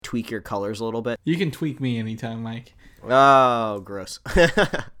tweak your colors a little bit. You can tweak me anytime, Mike. Oh, gross.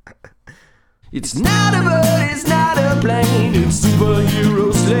 It's not a bird, it's not a plane, it's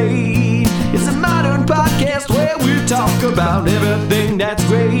Superhero Slate. It's a modern podcast where we talk about everything that's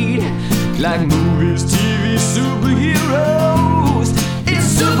great, like movies, TV, superheroes.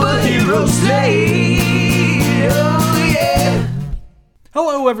 It's Superhero Slate, oh yeah.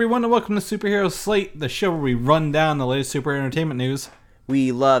 Hello, everyone, and welcome to Superhero Slate, the show where we run down the latest superhero entertainment news.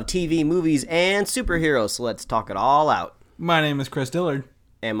 We love TV, movies, and superheroes, so let's talk it all out. My name is Chris Dillard.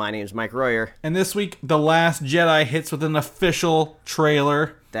 And my name's Mike Royer. And this week, The Last Jedi hits with an official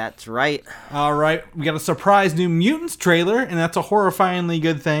trailer. That's right. All right, we got a surprise new Mutants trailer, and that's a horrifyingly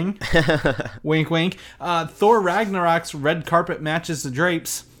good thing. Wink, wink. Thor Ragnarok's red carpet matches the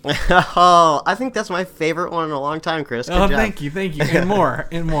drapes. Oh, I think that's my favorite one in a long time, Chris. Good job. Thank you. And more.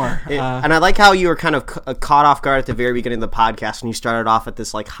 And I like how you were kind of caught off guard at the very beginning of the podcast, and you started off at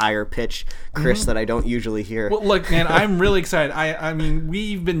this like higher pitch, Chris, that I don't usually hear. Well, look, man, I'm really excited. I mean,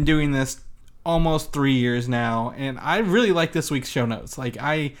 we've been doing this almost 3 years now, and I really like this week's show notes. Like,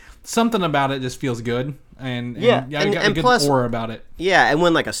 something about it just feels good. And I got a good plus, aura about it. Yeah, and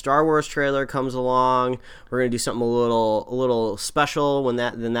when like a Star Wars trailer comes along, we're gonna do something a little special when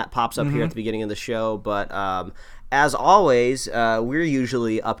that pops up here at the beginning of the show. But as always, we're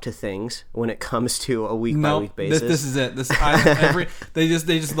usually up to things when it comes to a week by week basis. This is it. They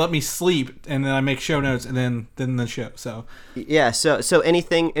just let me sleep, and then I make show notes, and then the show. So yeah. So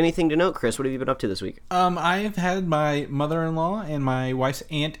anything to note, Chris? What have you been up to this week? I've had my mother-in-law and my wife's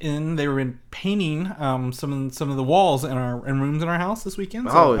aunt in. They were painting some of the walls in rooms in our house this weekend.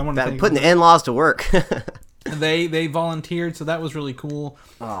 So putting the in-laws to work. They volunteered, so that was really cool.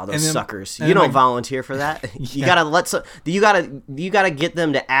 Oh, those suckers! You don't volunteer for that. You gotta get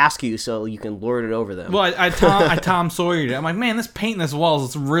them to ask you so you can lord it over them. Well, I Tom Sawyered it. I'm like, man, this painting this walls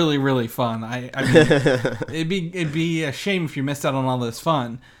is really really fun. I mean, it'd be a shame if you missed out on all this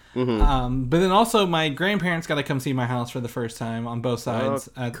fun. Mm-hmm. But then also my grandparents got to come see my house for the first time on both sides.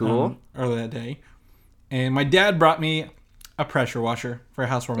 Cool. Early that day, and my dad brought me a pressure washer for a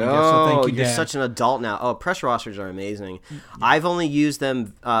housewarming gift. So thank you, Dad. You're such an adult now. Oh, pressure washers are amazing. Yeah. I've only used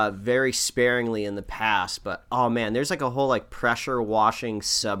them very sparingly in the past, but oh man, there's like a whole like pressure washing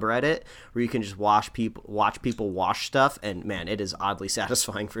subreddit where you can just watch people wash stuff, and man, it is oddly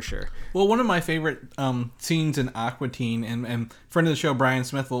satisfying for sure. Well, one of my favorite scenes in Aqua Teen, and friend of the show Brian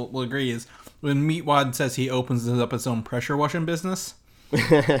Smith will agree, is when Meatwad says he opens up his own pressure washing business,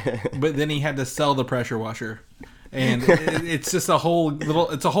 but then he had to sell the pressure washer. And it's just a whole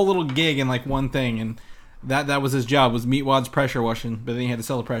little gig in like one thing, and that was his job, was Meatwad's pressure washing, but then he had to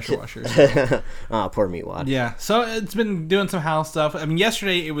sell the pressure washer. So. Oh, poor Meatwad. Yeah, so it's been doing some house stuff. I mean,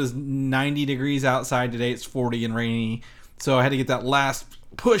 yesterday it was 90 degrees outside. Today it's 40 and rainy, so I had to get that last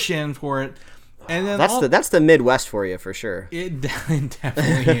push in for it. And then that's the Midwest for you for sure. It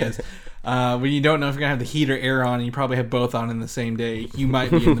definitely is. When you don't know if you're gonna have the heat or air on, and you probably have both on in the same day, you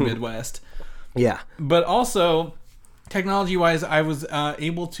might be in the Midwest. Yeah, but also, technology-wise, I was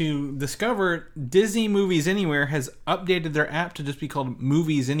able to discover Disney Movies Anywhere has updated their app to just be called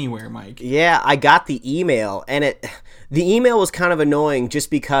Movies Anywhere, Mike. Yeah, I got the email, and the email was kind of annoying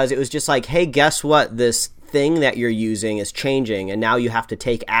just because it was just like, hey, guess what? This thing that you're using is changing, and now you have to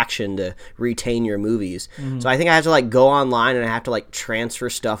take action to retain your movies. Mm-hmm. So I think I have to like go online and I have to like transfer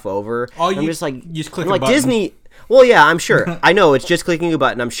stuff over. You just click a button. Disney. Well, yeah, I'm sure. I know it's just clicking a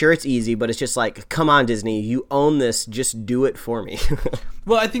button. I'm sure it's easy, but it's just like, come on, Disney, you own this. Just do it for me.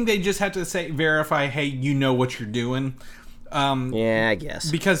 Well, I think they just have to verify, hey, you know what you're doing. Yeah, I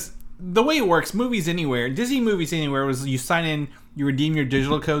guess. Because the way it works, Movies Anywhere, Disney Movies Anywhere was you sign in, you redeem your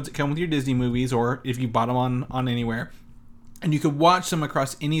digital codes that come with your Disney movies, or if you bought them on Anywhere, and you could watch them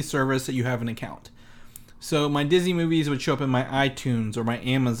across any service that you have an account. So my Disney movies would show up in my iTunes or my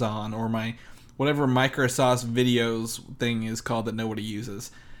Amazon or my whatever Microsoft videos thing is called that nobody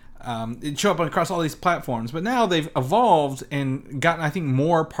uses. It'd show up across all these platforms. But now they've evolved and gotten, I think,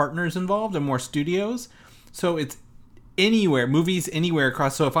 more partners involved and more studios. So it's anywhere, Movies Anywhere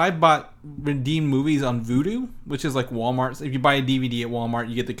across. So if I redeemed movies on Vudu, which is like Walmart. If you buy a DVD at Walmart,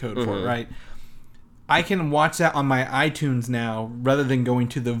 you get the code for it, right? I can watch that on my iTunes now rather than going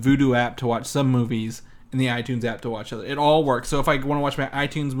to the Vudu app to watch some movies in the iTunes app to watch other. It all works. So if I want to watch my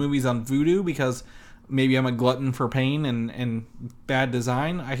iTunes movies on Vudu because maybe I'm a glutton for pain and bad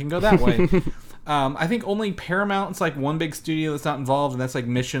design, I can go that way. I think only Paramount's like one big studio that's not involved, and that's like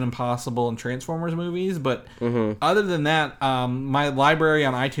Mission Impossible and Transformers movies. But other than that, my library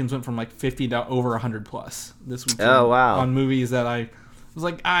on iTunes went from like 50 to over 100 plus this week. Oh, wow. On movies that I was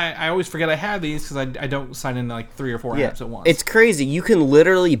like, I always forget I have these because I don't sign into like 3 or 4 apps at once. It's crazy. You can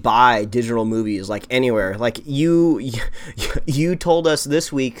literally buy digital movies like anywhere. Like you told us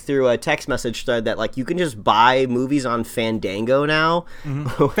this week through a text message thread that like you can just buy movies on Fandango now.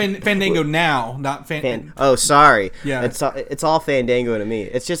 Fandango now, not Oh, sorry. Yeah, it's all Fandango to me.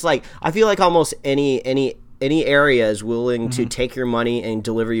 It's just like I feel like almost any area is willing to take your money and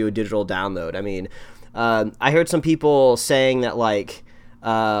deliver you a digital download. I mean, I heard some people saying that like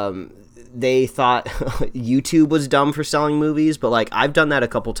they thought YouTube was dumb for selling movies, but like I've done that a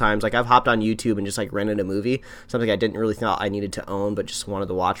couple times. Like I've hopped on YouTube and just like rented a movie, something I didn't really thought I needed to own, but just wanted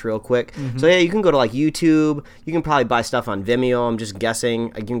to watch real quick. So yeah, you can go to like YouTube. You can probably buy stuff on Vimeo. I'm just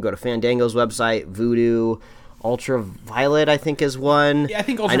guessing. You can go to Fandango's website, Vudu, Ultraviolet, I think is one. Yeah, I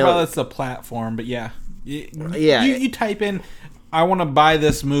think Ultraviolet's the platform, but yeah. You type in, I want to buy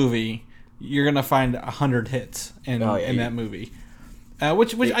this movie, you're going to find 100 hits in that movie.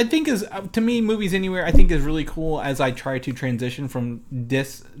 Which I think is, to me, Movies Anywhere, I think is really cool as I try to transition from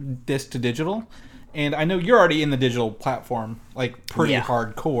disc to digital. And I know you're already in the digital platform, like pretty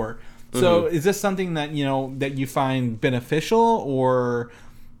hardcore. So is this something that, that you find beneficial or,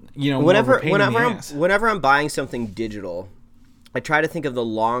 whenever I'm buying something digital, I try to think of the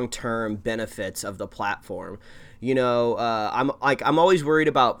long-term benefits of the platform. I'm always worried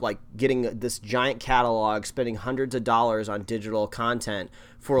about like getting this giant catalog, spending hundreds of dollars on digital content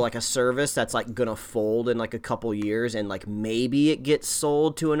for like a service that's like gonna fold in like a couple years, and like maybe it gets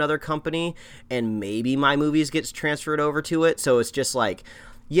sold to another company, and maybe my movies gets transferred over to it. So it's just like,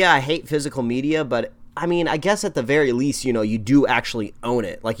 yeah, I hate physical media, but I mean, I guess at the very least, you do actually own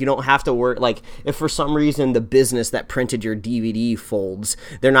it. Like, you don't have to work. Like, if for some reason the business that printed your DVD folds,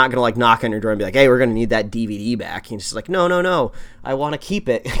 they're not going to, like, knock on your door and be like, hey, we're going to need that DVD back. And it's just like, no. I want to keep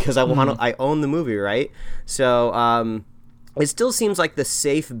it because I own the movie, right? So, it still seems like the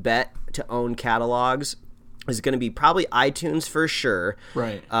safe bet to own catalogs is going to be probably iTunes for sure.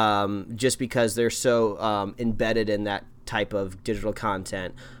 Right. Just because they're so embedded in that type of digital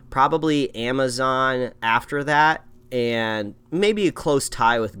content. Probably Amazon after that, and maybe a close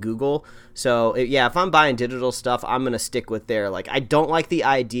tie with Google. So, if I'm buying digital stuff, I'm going to stick with there. Like, I don't like the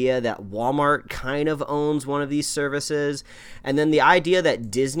idea that Walmart kind of owns one of these services. And then the idea that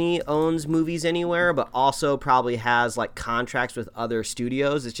Disney owns Movies Anywhere, but also probably has, like, contracts with other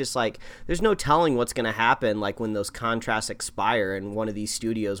studios. It's just like, there's no telling what's going to happen, like, when those contracts expire and one of these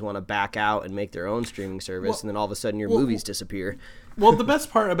studios want to back out and make their own streaming service, and then all of a sudden your movies disappear. Well, the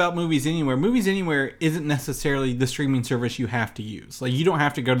best part about Movies Anywhere isn't necessarily the streaming service you have to use. Like, you don't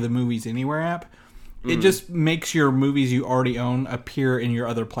have to go to the Movies Anywhere app. It just makes your movies you already own appear in your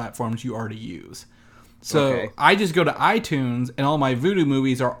other platforms you already use. So I just go to iTunes, and all my Vudu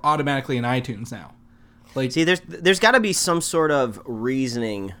movies are automatically in iTunes now. Like, see, there's got to be some sort of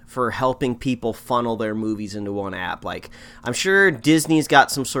reasoning for helping people funnel their movies into one app. Like, I'm sure Disney's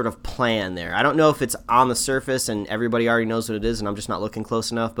got some sort of plan there. I don't know if it's on the surface and everybody already knows what it is, and I'm just not looking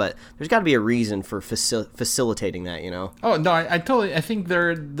close enough. But there's got to be a reason for facilitating that. Oh no, I totally. I think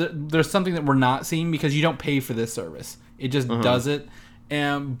there's something that we're not seeing because you don't pay for this service. It just does it.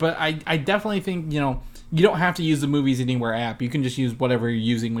 But I definitely think you don't have to use the Movies Anywhere app. You can just use whatever you're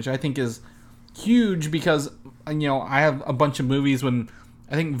using, which I think is huge because I have a bunch of movies. When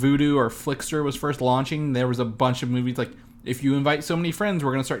I think Vudu or Flickster was first launching, there was a bunch of movies like, if you invite so many friends,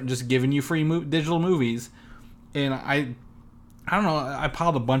 we're going to start just giving you free digital movies. And I don't know, I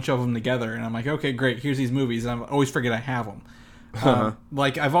piled a bunch of them together and I'm like, okay, great, here's these movies, and I always forget I have them.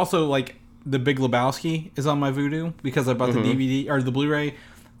 Like, I've also, like, The Big Lebowski is on my Vudu because I bought the DVD or the Blu-ray.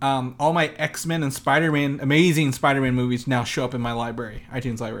 All my X-Men and amazing Spider-Man movies now show up in my library,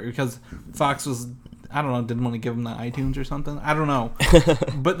 iTunes library, because Fox was, I don't know, didn't want to give them the iTunes or something. I don't know.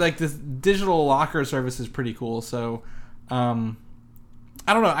 But like this digital locker service is pretty cool. So, I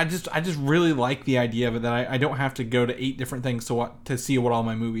don't know. I just really like the idea of it, that I don't have to go to 8 different things to see what all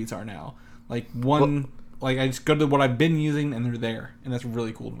my movies are now. Like I just go to what I've been using and they're there, and that's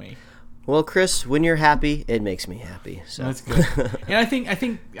really cool to me. Well, Chris, when you're happy, it makes me happy. So that's good. And I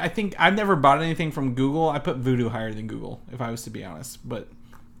think I've never bought anything from Google. I put Vudu higher than Google, if I was to be honest. But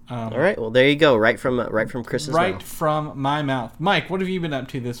all right, well there you go, right from Chris's right mouth. From my mouth. Mike, what have you been up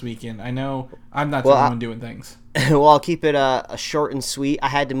to this weekend? I know I'm not the only one doing things. Well, I'll keep it a short and sweet. I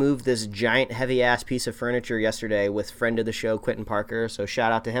had to move this giant, heavy-ass piece of furniture yesterday with friend of the show, Quentin Parker. So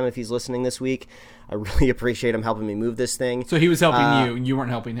shout out to him if he's listening this week. I really appreciate him helping me move this thing. So he was helping you, and you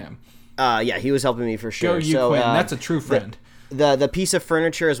weren't helping him. Yeah, he was helping me for sure. Go you, Quentin. That's a true friend. The piece of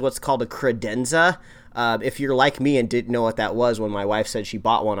furniture is what's called a credenza. If you're like me and didn't know what that was when my wife said she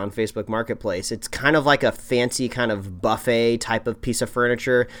bought one on Facebook Marketplace, it's kind of like a fancy kind of buffet type of piece of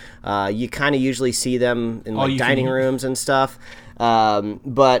furniture. You kind of usually see them in like dining rooms and stuff.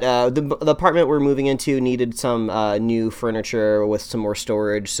 But the apartment we're moving into needed some new furniture with some more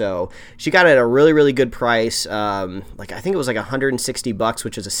storage, so she got it at a really, really good price. Like I think it was like $160,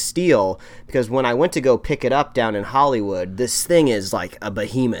 which is a steal, because when I went to go pick it up down in Hollywood, this thing is like a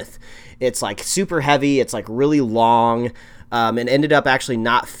behemoth. It's like super heavy. It's like really long. And ended up actually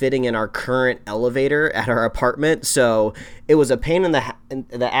not fitting in our current elevator at our apartment. So it was a pain in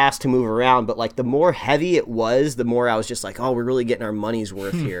the ass to move around. But like the more heavy it was, the more I was just like, oh, we're really getting our money's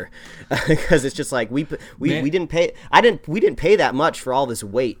worth here, because it's just like we didn't pay. We didn't pay that much for all this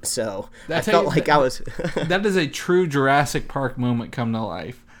weight. So I felt like I was. That is a true Jurassic Park moment come to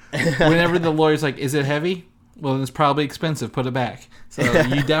life. Whenever the lawyer's like, "Is it heavy?" Well, then it's probably expensive. Put it back. So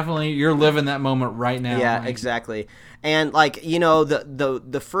you're living that moment right now. Yeah, exactly. And like, you know,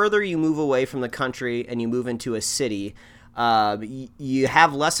 the further you move away from the country and you move into a city, you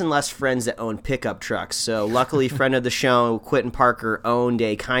have less and less friends that own pickup trucks. So luckily, friend of the show, Quentin Parker, owned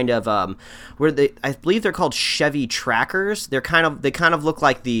a kind of I believe they're called Chevy Trackers. They kind of look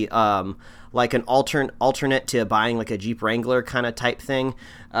like the like an alternate to buying like a Jeep Wrangler kind of type thing.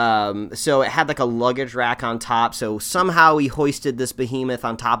 So it had like a luggage rack on top. So somehow we hoisted this behemoth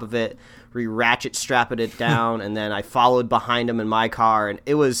on top of it. We ratchet strapped it down, and then I followed behind him in my car, and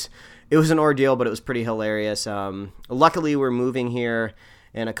it was an ordeal, but it was pretty hilarious. Luckily, we're moving here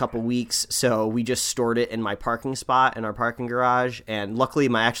in a couple weeks, so we just stored it in my parking spot in our parking garage, and luckily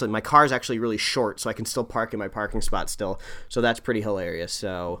my car's actually really short, so I can still park in my parking spot still, so that's pretty hilarious.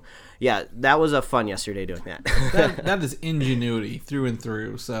 So yeah, that was a fun yesterday doing that. that is ingenuity through and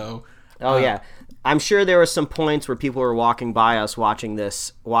through. So yeah, I'm sure there were some points where people were walking by us watching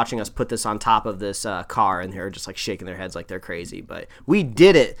us put this on top of this car, and they were just like shaking their heads like they're crazy. But we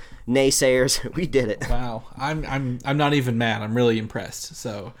did it, naysayers. We did it. Wow, I'm not even mad. I'm really impressed.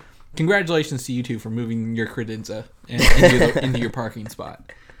 So, congratulations to you two for moving your credenza into your parking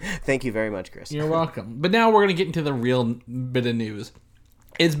spot. Thank you very much, Chris. You're welcome. But now we're gonna get into the real bit of news.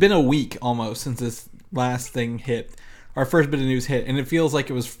 It's been a week almost since this last thing hit. Our first bit of news hit, and it feels like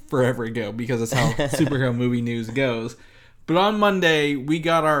it was forever ago because that's how superhero movie news goes. But on Monday, we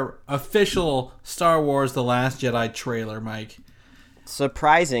got our official Star Wars The Last Jedi trailer, Mike.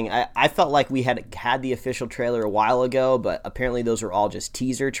 Surprising. I felt like we had the official trailer a while ago, but apparently those are all just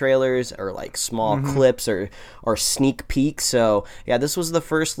teaser trailers or like small clips or sneak peeks. So yeah, this was the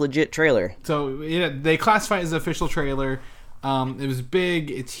first legit trailer. So yeah, they classify it as the official trailer. It was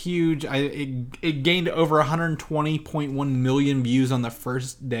big. It's huge. It gained over 120.1 million views on the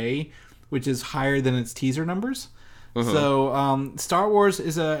first day, which is higher than its teaser numbers. So Star Wars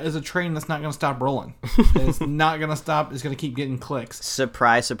is a train that's not going to stop rolling. It's not going to stop. It's going to keep getting clicks.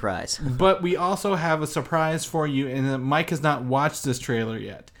 Surprise, surprise. But we also have a surprise for you, and Mike has not watched this trailer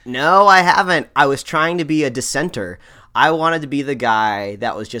yet. No, I haven't. I was trying to be a dissenter. I wanted to be the guy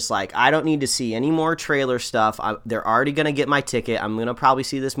that was just like, I don't need to see any more trailer stuff. They're already going to get my ticket. I'm going to probably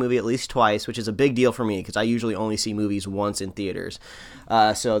see this movie at least twice, which is a big deal for me because I usually only see movies once in theaters.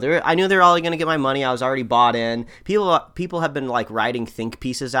 So I knew they're all going to get my money. I was already bought in. People have been like writing think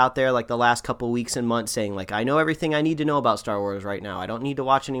pieces out there like the last couple weeks and months saying like, I know everything I need to know about Star Wars right now. I don't need to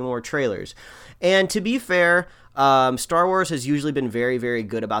watch any more trailers. And to be fair, Star Wars has usually been very, very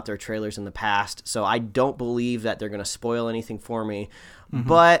good about their trailers in the past, so I don't believe that they're going to spoil anything for me.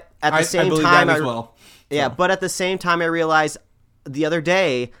 But at the same time, but at the same time, I realized the other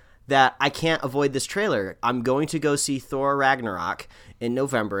day that I can't avoid this trailer. I'm going to go see Thor Ragnarok in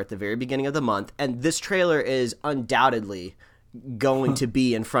November at the very beginning of the month, and this trailer is undoubtedly going to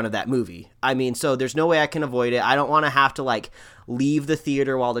be in front of that movie. I mean, so there's no way I can avoid it. I don't want to have to like leave the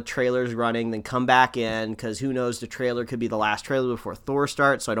theater while the trailer's running, then come back in, because who knows, the trailer could be the last trailer before Thor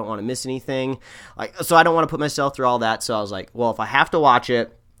starts, so I don't want to miss anything. So I don't want to put myself through all that. So I was like, well, if I have to watch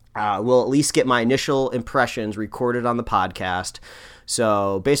it, we'll at least get my initial impressions recorded on the podcast.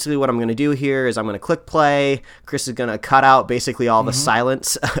 So basically what I'm going to do here is I'm going to click play. Chris is going to cut out basically all the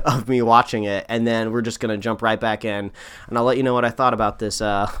silence of me watching it, and then we're just going to jump right back in, and I'll let you know what I thought about this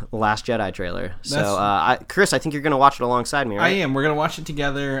Last Jedi trailer. Chris, I think you're going to watch it alongside me, right? I am. We're going to watch it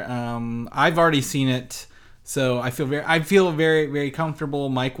together. I've already seen it, so I feel very, very comfortable.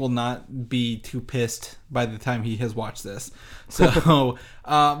 Mike will not be too pissed by the time he has watched this. So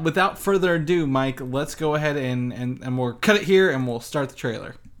without further ado, Mike, let's go ahead and we'll cut it here and we'll start the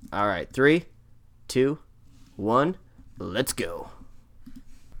trailer. All right, 3, 2, 1, let's go.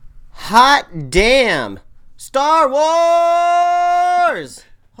 Hot damn! Star Wars!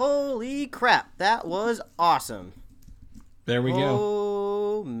 Holy Holy crap, that was awesome. There we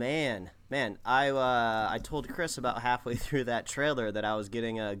go. Oh, man. I told Chris about halfway through that trailer that I was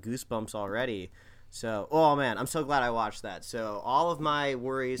getting goosebumps already. So, oh man, I'm so glad I watched that. So all of my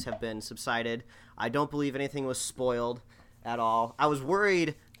worries have been subsided. I don't believe anything was spoiled at all. I was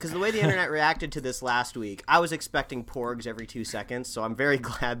worried because the way the internet reacted to this last week, I was expecting porgs every 2 seconds. So I'm very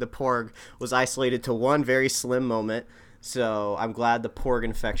glad the porg was isolated to one very slim moment. So I'm glad the porg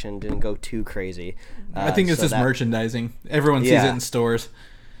infection didn't go too crazy. I think it's just merchandising. Everyone sees it in stores.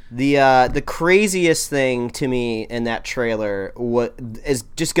 The craziest thing to me in that trailer is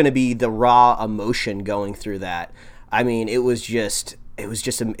just going to be the raw emotion going through that. I mean, it was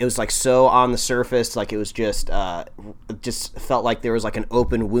like so on the surface, like it was just felt like there was like an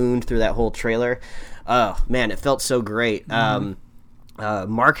open wound through that whole trailer. Oh man, it felt so great.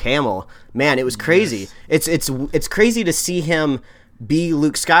 Mark Hamill, man, it was crazy. Yes. It's crazy to see him be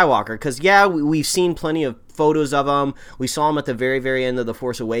Luke Skywalker because we've seen plenty of photos of him. We saw him at the very, very end of The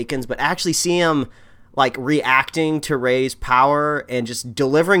Force Awakens, but actually see him like reacting to Rey's power and just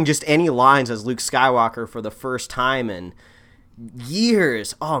delivering just any lines as Luke Skywalker for the first time in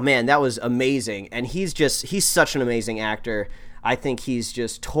years. Oh man, that was amazing. And he's such an amazing actor. I think he's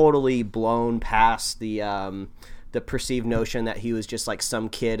just totally blown past the perceived notion that he was just like some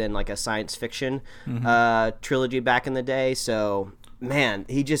kid in like a science fiction trilogy back in the day. So man,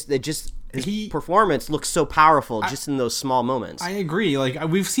 his performance looks so powerful just in those small moments. I agree. Like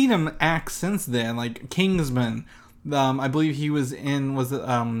we've seen him act since then, like Kingsman. I believe he was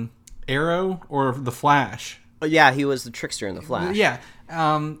in Arrow or The Flash. Oh, yeah, he was the trickster in The Flash. Yeah.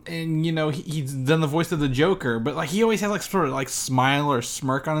 And you know he's done the voice of the Joker, but like he always has like sort of like smile or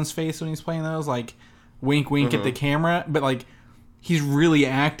smirk on his face when he's playing those, like wink wink at the camera, but like he's really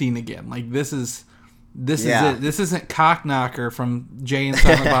acting again. Like this is it. This isn't Cockknocker from Jay and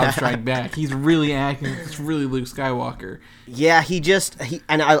Silent Bob Strike Back. He's really acting. It's really Luke Skywalker. Yeah,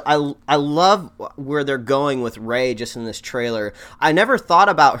 I love where they're going with Rey just in this trailer. I never thought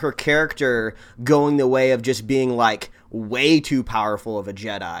about her character going the way of just being like way too powerful of a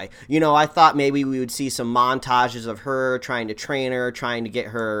Jedi. You know, I thought maybe we would see some montages of her trying to train her, trying to get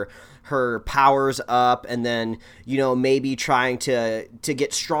her powers up, and then, you know, maybe trying to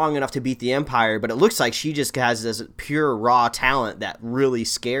get strong enough to beat the Empire, but it looks like she just has this pure raw talent that really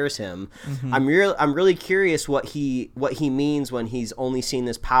scares him. I'm really curious what he means when he's only seen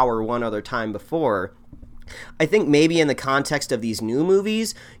this power one other time before. I think maybe in the context of these new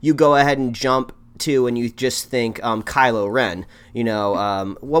movies, you go ahead and jump to and you just think Kylo Ren. You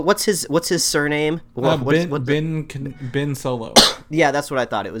know, what's his surname? Ben Solo. Yeah, that's what I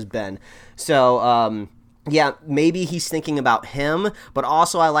thought. It was Ben. So, yeah, maybe he's thinking about him, but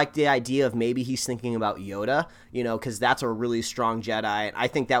also I like the idea of maybe he's thinking about Yoda, you know, because that's a really strong Jedi, and I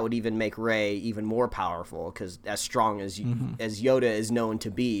think that would even make Rey even more powerful, because as strong as Yoda is known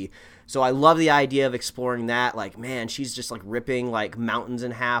to be. So I love the idea of exploring that. Like, man, she's just like ripping like mountains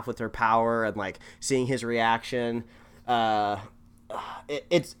in half with her power, and like seeing his reaction.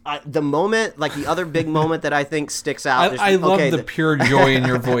 It's the moment, like the other big moment that I think sticks out. I love the pure joy in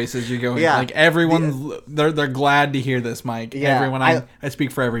your voice as you're going. Yeah, like everyone, they're glad to hear this, Mike. Yeah, everyone, I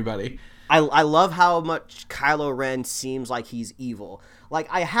speak for everybody. I love how much Kylo Ren seems like he's evil. Like,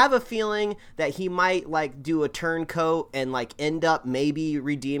 I have a feeling that he might like do a turncoat and like end up maybe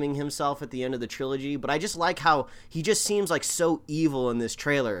redeeming himself at the end of the trilogy, but I just like how he just seems like so evil in this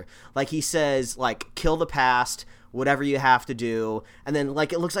trailer. Like, he says like, kill the past, whatever you have to do, and then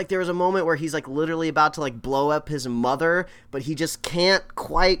like it looks like there was a moment where he's like literally about to like blow up his mother, but he just can't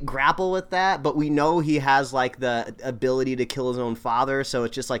quite grapple with that. But we know he has like the ability to kill his own father, so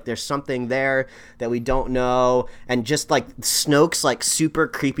it's just like there's something there that we don't know. And just like Snoke's like super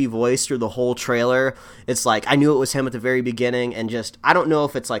creepy voice through the whole trailer, it's like I knew it was him at the very beginning, and just I don't know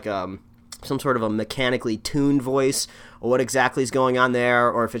if it's like some sort of a mechanically tuned voice or what exactly is going on there,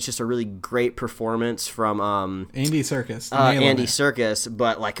 or if it's just a really great performance from Andy Serkis. Andy Serkis,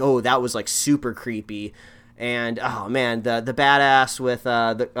 but like, oh, that was like super creepy. And oh man, the badass with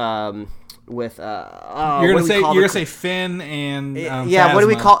you're gonna say Finn and yeah, Phasma. what do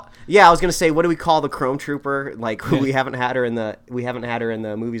we call? Yeah, I was gonna say, what do we call the Chrome Trooper? Like, who we haven't had her in the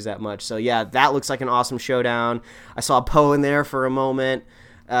movies that much. So yeah, that looks like an awesome showdown. I saw Poe in there for a moment.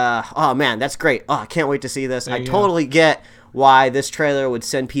 Oh man, that's great. Oh, I can't wait to see this. I totally get why this trailer would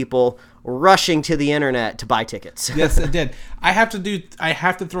send people rushing to the internet to buy tickets. Yes, it did. I have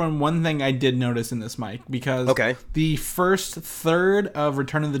to throw in one thing I did notice in this, Mike, because the first third of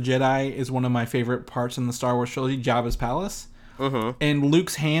Return of the Jedi is one of my favorite parts in the Star Wars trilogy, Jabba's palace. And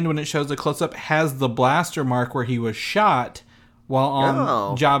Luke's hand, when it shows a close-up, has the blaster mark where he was shot while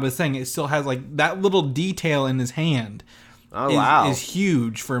on Jabba's thing. It still has like that little detail in his hand. Is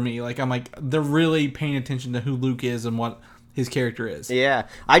huge for me. Like I'm like they're really paying attention to who Luke is and what his character is. Yeah,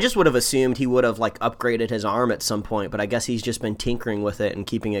 I just would have assumed he would have like upgraded his arm at some point, but I guess he's just been tinkering with it and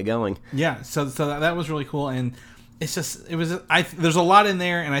keeping it going. Yeah, so that was really cool, and it's just there's a lot in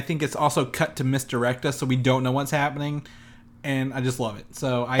there, and I think it's also cut to misdirect us, so we don't know what's happening, and I just love it.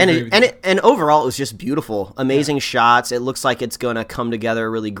 So I agree with you. And overall, it was just beautiful, amazing shots. It looks like it's going to come together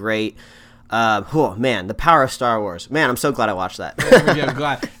really great. Oh man, the power of Star Wars. Man, I'm so glad I watched that. There we go.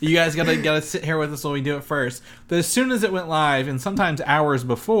 Glad you guys gotta sit here with us while we do it first. But as soon as it went live, and sometimes hours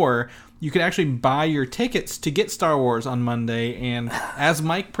before, you could actually buy your tickets to get Star Wars on Monday. And as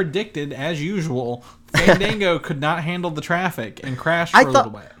Mike predicted, as usual, Fandango could not handle the traffic and crashed for a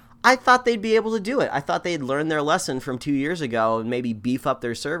little bit. I thought they'd be able to do it. I thought they'd learned their lesson from 2 years ago and maybe beef up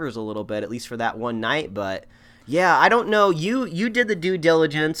their servers a little bit, at least for that one night. But yeah, I don't know. You did the due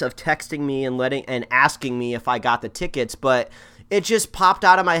diligence of texting me and asking me if I got the tickets, but it just popped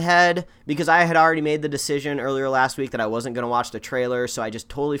out of my head because I had already made the decision earlier last week that I wasn't going to watch the trailer, so I just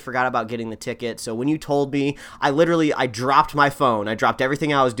totally forgot about getting the ticket. So when you told me, I dropped my phone. I dropped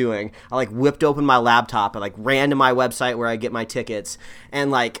everything I was doing. I like whipped open my laptop. I like ran to my website where I get my tickets,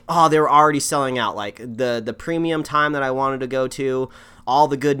 and like, they were already selling out. Like the premium time that I wanted to go to, all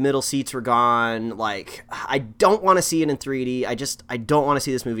the good middle seats were gone. Like, I don't want to see it in 3D. I don't want to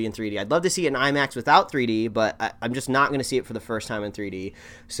see this movie in 3D. I'd love to see it in IMAX without 3D, but I'm just not going to see it for the first time in 3D.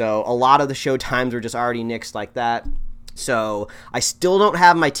 So a lot of the show times were just already nixed like that. So I still don't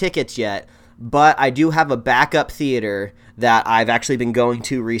have my tickets yet, but I do have a backup theater that I've actually been going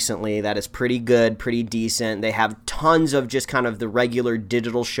to recently that is pretty good, pretty decent. They have tons of just kind of the regular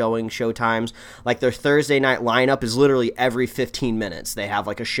digital showtimes. Like their Thursday night lineup is literally every 15 minutes. They have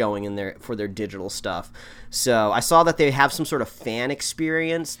like a showing in there for their digital stuff. So I saw that they have some sort of fan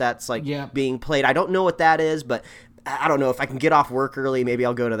experience that's like being played. I don't know what that is, but I don't know if I can get off work early. Maybe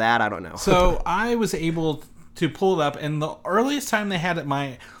I'll go to that. I don't know. So I was able to pull it up, and the earliest time they had it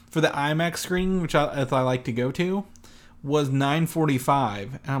for the IMAX screen, which I like to go to, was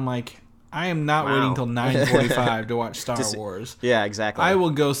 9:45, and I'm like, I am not waiting till 9:45 to watch Star Wars. Yeah, exactly. I will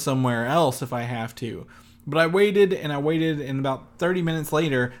go somewhere else if I have to. But I waited, and about 30 minutes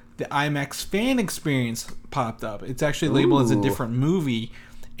later, the IMAX fan experience popped up. It's actually labeled as a different movie,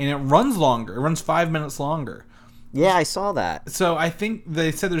 and it runs longer. It runs 5 minutes longer. Yeah, I saw that. So I think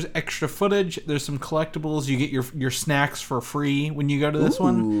they said there's extra footage. There's some collectibles. You get your snacks for free when you go to this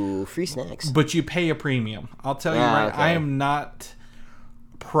one. Ooh, free snacks. But you pay a premium. I'll tell you okay. I am not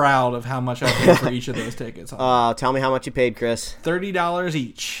proud of how much I paid for each of those tickets. Tell me how much you paid, Chris. $30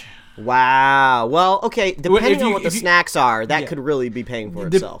 each. Wow. Well, okay, depending on what the snacks are, that could really be paying for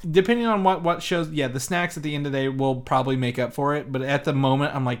itself. Depending on what shows, the snacks at the end of the day will probably make up for it. But at the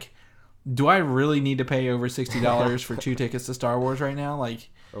moment, I'm like, do I really need to pay over $60 for 2 tickets to Star Wars right now? Like,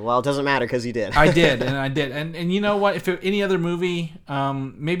 well, it doesn't matter because you did. I did. And you know what? If any other movie,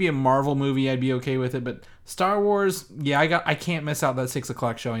 maybe a Marvel movie, I'd be okay with it. But Star Wars, I can't miss out that 6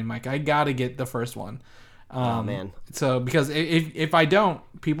 o'clock showing, Mike. I got to get the first one. Oh, man. So, because if I don't,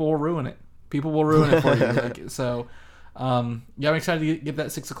 people will ruin it. People will ruin it for you. I'm excited to get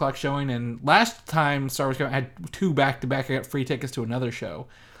that 6 o'clock showing. And last time Star Wars came out, I had 2 back-to-back. I got free tickets to another show.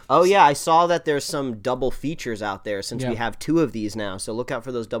 Oh, yeah, I saw that there's some double features out there since we have 2 of these now. So look out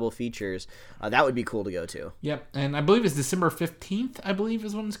for those double features. That would be cool to go to. Yep, and I believe it's December 15th, I believe,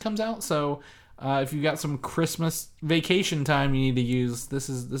 is when this comes out. So if you've got some Christmas vacation time you need to use, this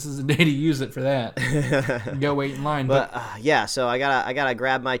is the day to use it for that. Go wait in line. But so I gotta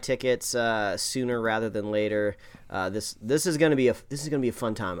grab my tickets sooner rather than later. This is gonna be a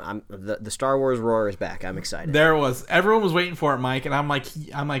fun time. The Star Wars roar is back. I'm excited. Everyone was waiting for it, Mike, and I'm like,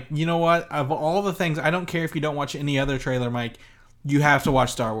 you know what? Of all the things, I don't care if you don't watch any other trailer, Mike. You have to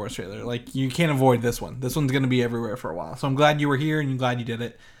watch Star Wars trailer. Like, you can't avoid this one. This one's gonna be everywhere for a while. So I'm glad you were here, and I'm glad you did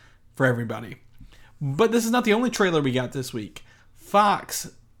it for everybody. But this is not the only trailer we got this week.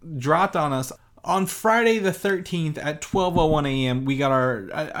 Fox dropped on us on Friday the 13th at 12:01 a.m. We got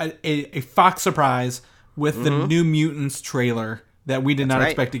a Fox surprise with the New Mutants trailer that we did not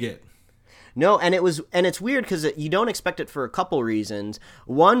expect to get. No, and it's weird because you don't expect it for a couple reasons.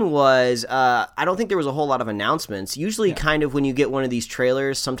 One was I don't think there was a whole lot of announcements. Usually kind of when you get one of these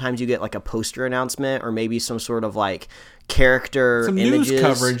trailers, sometimes you get like a poster announcement or maybe some sort of like character some images. News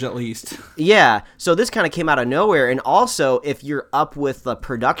coverage at least. Yeah, so this kind of came out of nowhere. And also, if you're up with the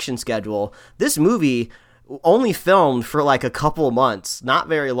production schedule, this movie only filmed for like a couple months, not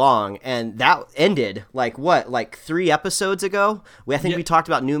very long, and that ended like 3 episodes ago. I think we talked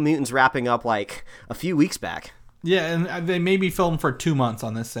about New Mutants wrapping up like a few weeks back. Yeah, and they maybe filmed for 2 months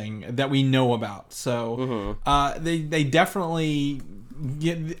on this thing that we know about. So they definitely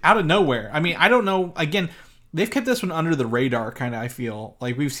get out of nowhere. I mean, I don't know. Again, they've kept this one under the radar, kind of, I feel.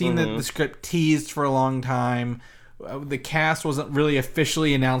 Like, we've seen the script teased for a long time. The cast wasn't really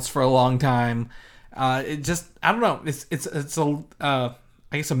officially announced for a long time. It just, I don't know. It's a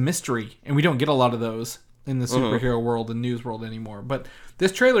I guess a mystery, and we don't get a lot of those in the superhero world and news world anymore. But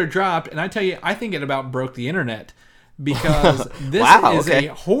this trailer dropped, and I tell you, I think it about broke the internet because this is a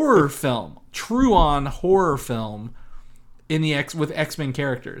horror film, true-on horror film in the with X-Men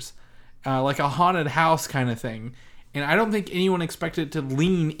characters, like a haunted house kind of thing. And I don't think anyone expected to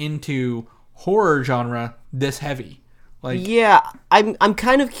lean into horror genre this heavy. Like, yeah, I'm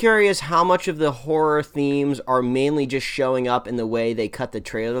kind of curious how much of the horror themes are mainly just showing up in the way they cut the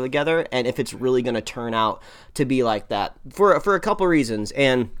trailer together, and if it's really going to turn out to be like that for a couple reasons.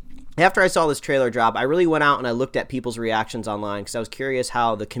 And after I saw this trailer drop, I really went out and I looked at people's reactions online because I was curious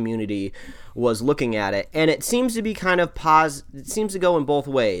how the community was looking at it, and it seems to be kind of it seems to go in both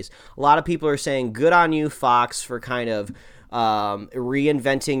ways. A lot of people are saying, "Good on you, Fox, for kind of."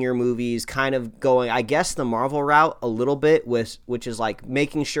 Reinventing your movies, kind of going, I guess, the Marvel route a little bit, which is like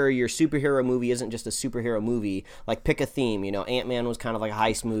making sure your superhero movie isn't just a superhero movie. Like, pick a theme. You know, Ant-Man was kind of like a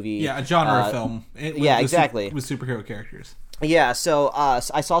heist movie. Yeah, a genre film. Exactly. With superhero characters. Yeah, so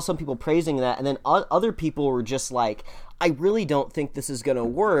I saw some people praising that, and then other people were just like, I really don't think this is going to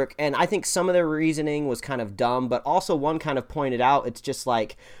work. And I think some of their reasoning was kind of dumb, but also one kind of pointed out, it's just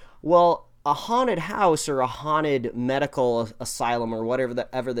like, well, a haunted house or a haunted medical asylum or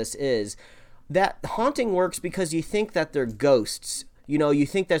whatever this is, that haunting works because you think that they're ghosts. You know, you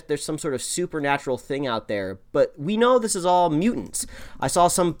think that there's some sort of supernatural thing out there, but we know this is all mutants. I saw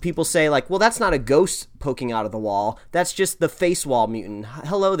some people say, like, well, that's not a ghost poking out of the wall. That's just the face wall mutant.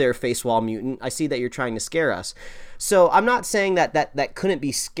 Hello there, face wall mutant. I see that you're trying to scare us. So I'm not saying that couldn't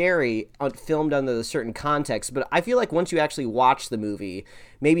be scary filmed under a certain context, but I feel like once you actually watch the movie,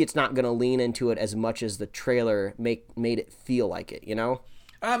 maybe it's not going to lean into it as much as the trailer made it feel like it, you know?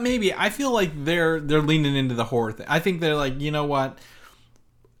 Maybe. I feel like they're leaning into the horror thing. I think they're like, you know what?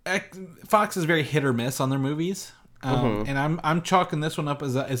 Fox is very hit or miss on their movies, and I'm chalking this one up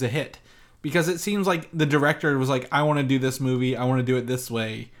as a hit because it seems like the director was like, I want to do this movie, I want to do it this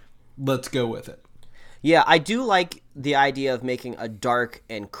way, let's go with it. Yeah, I do like the idea of making a dark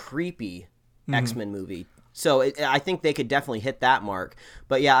and creepy X-Men movie. So I think they could definitely hit that mark.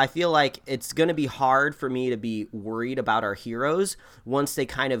 But yeah, I feel like it's going to be hard for me to be worried about our heroes once they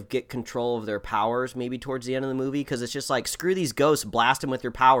kind of get control of their powers maybe towards the end of the movie, because it's just like, screw these ghosts, blast them with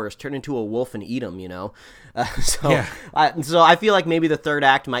your powers, turn into a wolf and eat them, you know? So I feel like maybe the third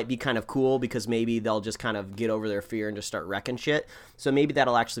act might be kind of cool because maybe they'll just kind of get over their fear and just start wrecking shit. So maybe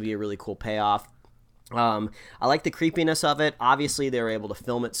that'll actually be a really cool payoff. I like the creepiness of it. Obviously, they were able to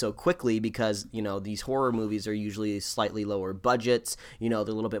film it so quickly because, you know, these horror movies are usually slightly lower budgets. You know,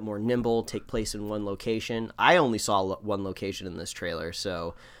 they're a little bit more nimble, take place in one location. I only saw one location in this trailer,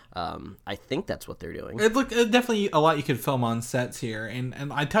 so I think that's what they're doing. It looked definitely a lot you could film on sets here.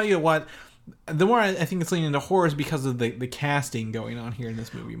 And I tell you what, the more I think it's leaning into horror is because of the casting going on here in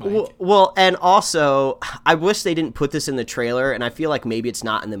this movie, Mike. Well, and also, I wish they didn't put this in the trailer, and I feel like maybe it's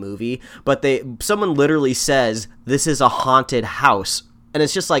not in the movie, but someone literally says, this is a haunted house. And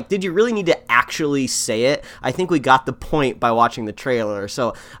it's just like, did you really need to actually say it? I think we got the point by watching the trailer.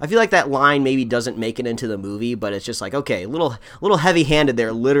 So I feel like that line maybe doesn't make it into the movie, but it's just like, okay, a little heavy-handed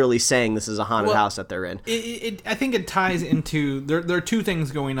there, literally saying this is a haunted house that they're in. I think it ties into, there are two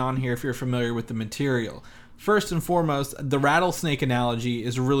things going on here if you're familiar with the material. First and foremost, the rattlesnake analogy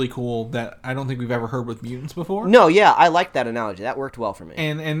is really cool that I don't think we've ever heard with mutants before. No, yeah, I like that analogy. That worked well for me.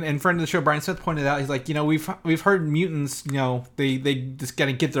 And friend of the show, Brian Smith, pointed out, he's like, you know, we've heard mutants, you know, they just got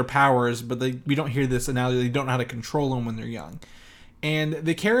to get their powers, but we don't hear this analogy. They don't know how to control them when they're young. And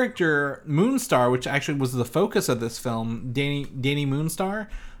the character Moonstar, which actually was the focus of this film, Danny Moonstar,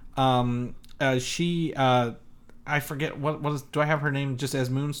 she... I forget what is. Do I have her name just as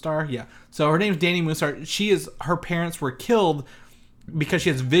Moonstar? Yeah. So her name's Danny Moonstar. Her parents were killed because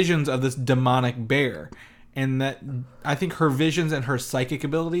she has visions of this demonic bear, and that I think her visions and her psychic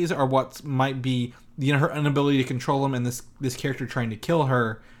abilities are what might be, you know, her inability to control them, and this character trying to kill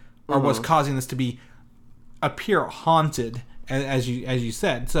her are what's causing this to appear haunted, as you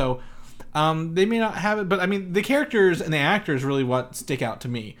said. So they may not have it, but I mean the characters and the actors really what stick out to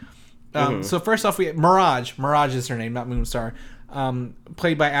me. So first off, we have Mirage. Mirage is her name, not Moonstar.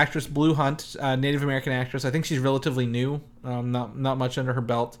 Played by actress Blue Hunt, Native American actress. I think she's relatively new, not much under her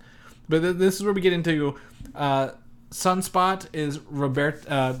belt. But this is where we get into Sunspot is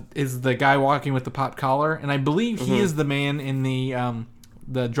is the guy walking with the pop collar, and I believe he is the man in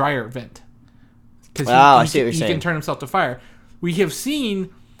the dryer vent. Because I see what you're he saying. can turn himself to fire. We have seen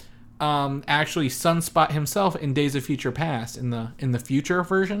actually Sunspot himself in Days of Future Past in the future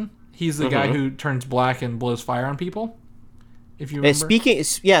version. He's the guy who turns black and blows fire on people. If you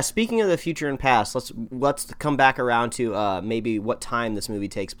remember. Speaking of the future and past, let's come back around to maybe what time this movie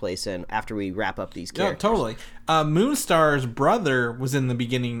takes place in after we wrap up these characters. Yeah, totally. Moonstar's brother was in the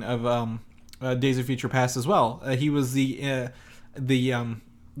beginning of Days of Future Past as well. He was the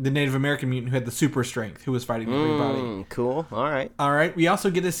Native American mutant who had the super strength, who was fighting everybody. Cool. All right. We also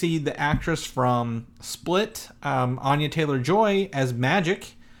get to see the actress from Split, Anya Taylor-Joy, as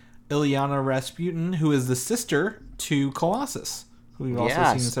Magic, Ilyana Rasputin, who is the sister to Colossus, who we've also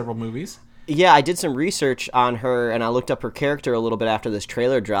seen in several movies. Yeah, I did some research on her, and I looked up her character a little bit after this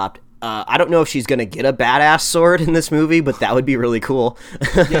trailer dropped. I don't know if she's going to get a badass sword in this movie, but that would be really cool.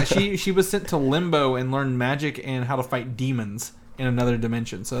 Yeah, she was sent to Limbo and learned magic and how to fight demons in another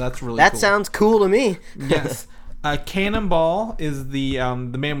dimension, so that's really cool. That sounds cool to me. Yes. Cannonball is the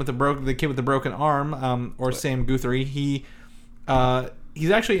man with the kid with the broken arm, or Sam Guthrie. He's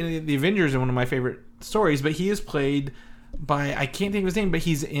actually in the Avengers in one of my favorite stories, but he is played by, I can't think of his name, but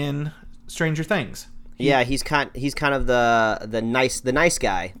he's in Stranger Things. He's kind of the nice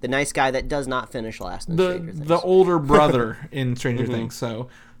guy that does not finish last in Stranger Things. The older brother in Stranger Things. So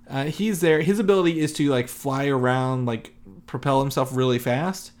he's there. His ability is to like fly around, like propel himself really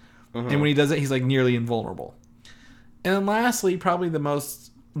fast, and when he does it, he's like nearly invulnerable. And then lastly, probably the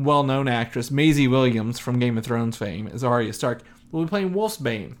most well-known actress, Maisie Williams from Game of Thrones fame, is Arya Stark. Will be playing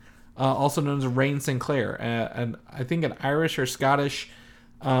Wolfsbane, also known as Rain Sinclair, and I think an Irish or Scottish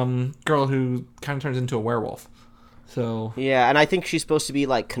girl who kind of turns into a werewolf. So yeah, and I think she's supposed to be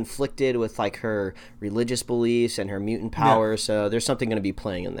like conflicted with like her religious beliefs and her mutant powers. So there's something going to be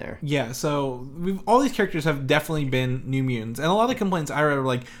playing in there. Yeah, so all these characters have definitely been New Mutants, and a lot of complaints I read were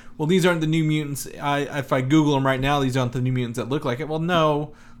like, "Well, these aren't the New Mutants. If I Google them right now, these aren't the New Mutants that look like it." Well,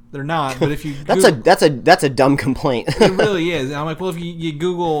 no, they're not. But if you that's a dumb complaint. It really is. And I'm like, well, if you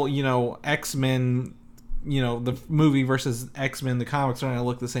Google, X-Men. The movie versus X-Men, the comics aren't going to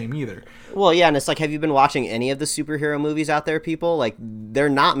look the same either. Well, yeah, and it's like, have you been watching any of the superhero movies out there, people? Like, they're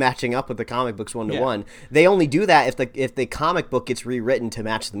not matching up with the comic books one to one. They only do that if the comic book gets rewritten to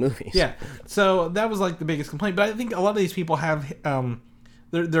match the movies. Yeah, so that was like the biggest complaint. But I think a lot of these people have,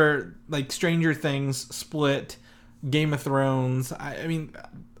 they're like Stranger Things, Split, Game of Thrones. I mean,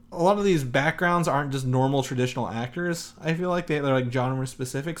 a lot of these backgrounds aren't just normal traditional actors. I feel like they're like genre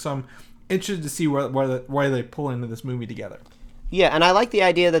specific. So I'm interested to see why they pull into this movie together. Yeah, and I like the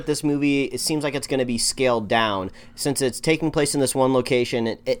idea that this movie, it seems like it's going to be scaled down since it's taking place in this one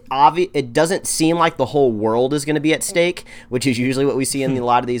location. It doesn't seem like the whole world is going to be at stake, which is usually what we see in a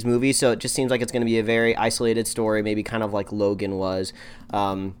lot of these movies. So it just seems like it's going to be a very isolated story, maybe kind of like Logan was.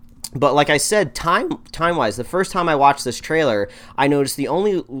 But like I said, time-wise, the first time I watched this trailer, I noticed the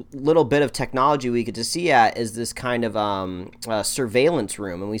only little bit of technology we get to see at is this kind of surveillance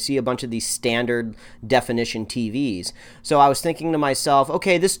room, and we see a bunch of these standard definition TVs. So I was thinking to myself,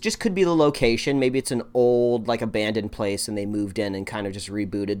 okay, this just could be the location. Maybe it's an old, like, abandoned place, and they moved in and kind of just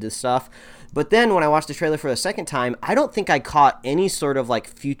rebooted this stuff. But then when I watched the trailer for the second time, I don't think I caught any sort of like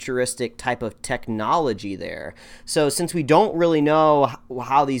futuristic type of technology there. So since we don't really know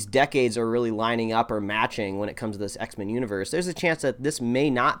how these decades are really lining up or matching when it comes to this X-Men universe, there's a chance that this may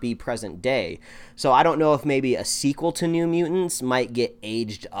not be present day. So I don't know if maybe a sequel to New Mutants might get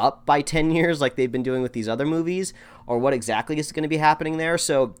aged up by 10 years like they've been doing with these other movies, or what exactly is going to be happening there.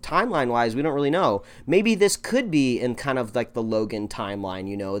 So timeline-wise, we don't really know. Maybe this could be in kind of like the Logan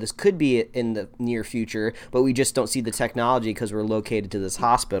timeline, This could be in the near future, but we just don't see the technology because we're located to this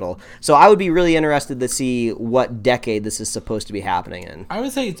hospital. So I would be really interested to see what decade this is supposed to be happening in. I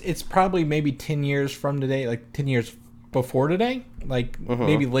would say it's probably maybe 10 years from today, like 10 years before today, like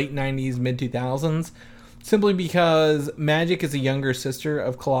maybe late 90s, mid 2000s. Simply because Magic is a younger sister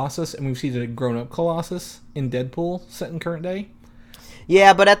of Colossus, and we've seen a grown-up Colossus in Deadpool set in current day.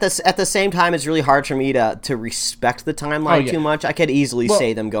 Yeah, but at the same time, it's really hard for me to respect the timeline too much. I could easily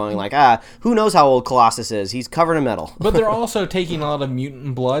say them going like, who knows how old Colossus is? He's covered in metal. But they're also taking a lot of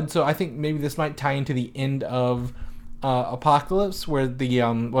mutant blood, so I think maybe this might tie into the end of Apocalypse, where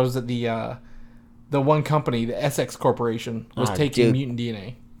the one company, the Essex Corporation, was taking mutant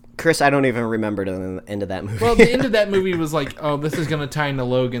DNA. Chris, I don't even remember the end of that movie. Well, the end of that movie was like, oh, this is going to tie into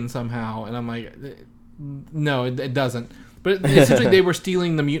Logan somehow. And I'm like, no, it doesn't. But essentially they were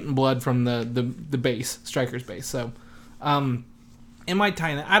stealing the mutant blood from the base, Stryker's base. So it might tie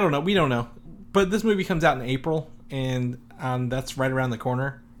in. I don't know. We don't know. But this movie comes out in April. and that's right around the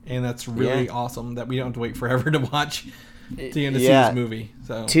corner, and that's really awesome that we don't have to wait forever to watch to see this movie.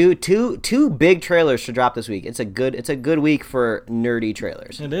 So two big trailers to drop this week. It's a good week for nerdy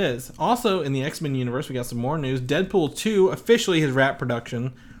trailers. It is. Also in the X-Men universe, we got some more news. Deadpool 2 officially has wrapped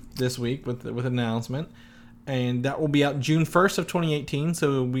production this week with an announcement, and that will be out June 1st of 2018.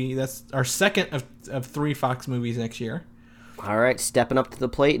 So that's our second of 3 Fox movies next year. All right, stepping up to the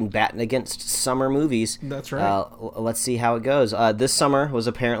plate and batting against summer movies. That's right. Let's see how it goes. This summer was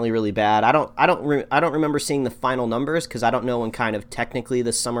apparently really bad. I don't remember seeing the final numbers because I don't know when kind of technically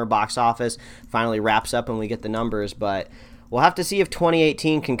the summer box office finally wraps up and we get the numbers. But we'll have to see if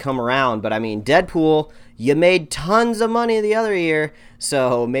 2018 can come around. But I mean, Deadpool, you made tons of money the other year,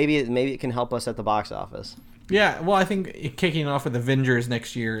 so maybe it can help us at the box office. Yeah, well, I think kicking off with Avengers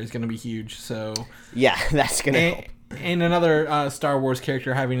next year is going to be huge. So yeah, that's going to help. And another Star Wars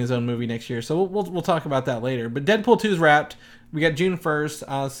character having his own movie next year. So we'll talk about that later. But Deadpool 2 is wrapped. We got June 1st.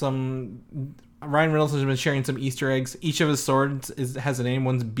 Ryan Reynolds has been sharing some Easter eggs. Each of his swords has a name.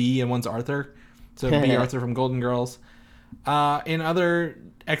 One's B and one's Arthur. So B. Arthur from Golden Girls. In other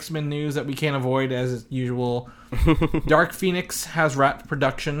X-Men news that we can't avoid as usual, Dark Phoenix has wrapped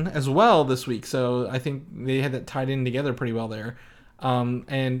production as well this week. So I think they had that tied in together pretty well there.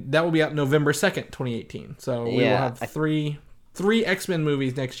 And that will be out November 2nd, 2018. So we will have three X-Men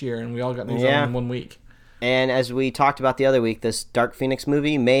movies next year, and we all got news on in 1 week. And as we talked about the other week, this Dark Phoenix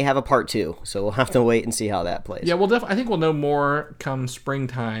movie may have a part 2, so we'll have to wait and see how that plays. Yeah, I think we'll know more come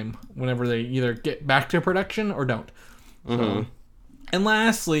springtime, whenever they either get back to production or don't. Mm-hmm. And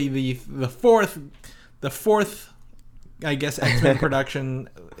lastly, the fourth, I guess, X-Men production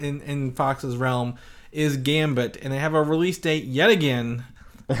in Fox's realm is Gambit, and they have a release date yet again.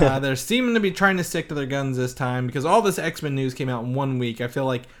 They're seeming to be trying to stick to their guns this time because all this X-Men news came out in 1 week. I feel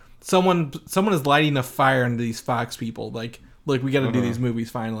like someone is lighting a fire into these Fox people. Like, look, we got to do these movies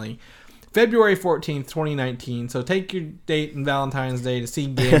finally. February 14th, 2019. So take your date on Valentine's Day to see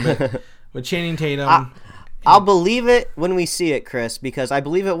Gambit with Channing Tatum. I'll believe it when we see it, Chris, because I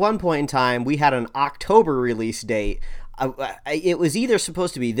believe at one point in time we had an October release date. It was either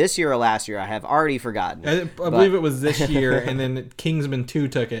supposed to be this year or last year. I have already forgotten. I believe it was this year, and then Kingsman 2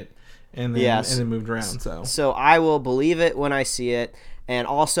 took it, and then moved around. So I will believe it when I see it. And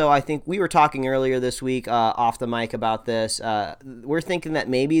also, I think we were talking earlier this week off the mic about this. We're thinking that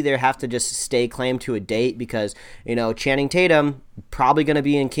maybe they have to just stay claimed to a date because, Channing Tatum probably going to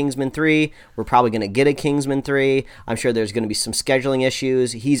be in Kingsman 3. We're probably going to get a Kingsman 3. I'm sure there's going to be some scheduling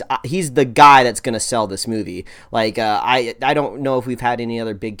issues. He's the guy that's going to sell this movie. Like, I don't know if we've had any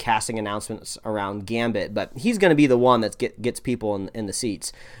other big casting announcements around Gambit, but he's going to be the one that gets people in the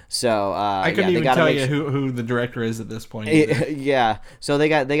seats. So I couldn't even tell you who the director is at this point. Yeah, so they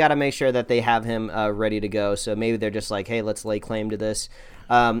got to make sure that they have him ready to go. So maybe they're just like, hey, let's lay claim to this.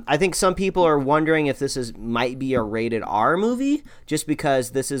 I think some people are wondering if this might be a rated R movie, just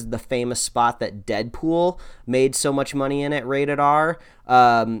because this is the famous spot that Deadpool made so much money in at rated R.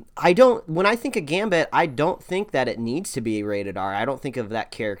 When I think of Gambit, I don't think that it needs to be rated R. I don't think of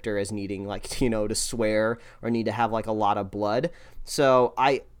that character as needing to swear or need to have a lot of blood. So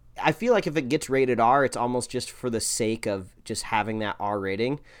I feel like if it gets rated R, it's almost just for the sake of just having that R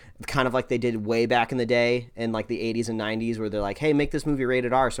rating, kind of like they did way back in the day in the 80s and 90s where they're like, hey, make this movie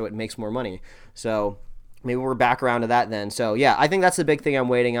rated R so it makes more money. So maybe we're back around to that then. So yeah, I think that's the big thing I'm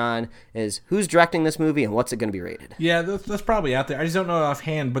waiting on is who's directing this movie and what's it going to be rated. Yeah, that's probably out there. I just don't know it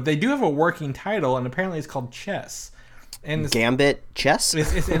offhand, but they do have a working title, and apparently it's called Chess. And Gambit Chess?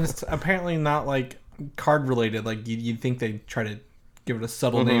 It's apparently not card related. You'd think they'd try to give it a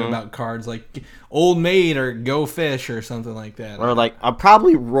subtle name about cards like Old Maid or Go Fish or something like that. Or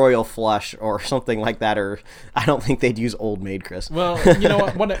probably Royal Flush or something like that, or I don't think they'd use Old Maid, Chris. Well, you know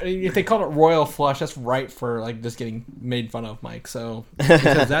what if they called it Royal Flush, that's right for just getting made fun of, Mike. So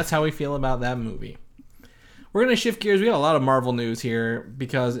because that's how we feel about that movie. We're going to shift gears. We got a lot of Marvel news here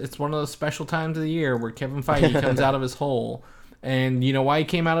because it's one of those special times of the year where Kevin Feige comes out of his hole. And you know why he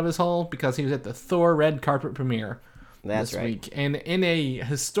came out of his hole? Because he was at the Thor red carpet premiere. That's this right. week. And in a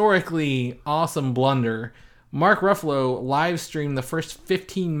historically awesome blunder, Mark Ruffalo live streamed the first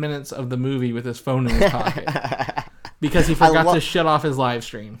 15 minutes of the movie with his phone in his pocket because he forgot to shut off his live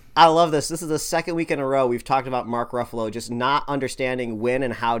stream. I love this. This is the second week in a row we've talked about Mark Ruffalo just not understanding when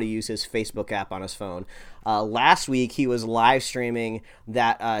and how to use his Facebook app on his phone. Last week, he was live streaming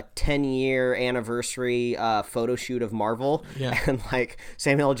that 10-year anniversary photo shoot of Marvel. Yeah. And, like,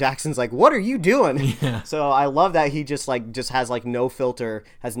 Samuel L. Jackson's like, what are you doing? Yeah. So I love that he just has, like, no filter,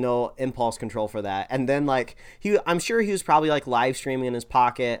 has no impulse control for that. And then, like, I'm sure he was probably, like, live streaming in his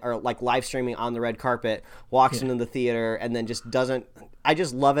pocket or, like, live streaming on the red carpet, walks into the theater, and then just doesn't... I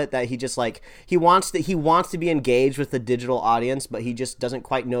just love it that he just like he wants to be engaged with the digital audience, but he just doesn't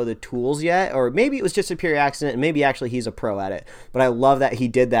quite know the tools yet, or maybe it was just a pure accident, and maybe actually he's a pro at it. But I love that he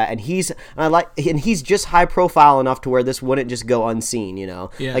did that, and he's just high profile enough to where this wouldn't just go unseen, you know.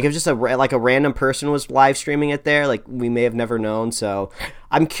 Yeah. Like if just a random person was live streaming it there, like we may have never known. So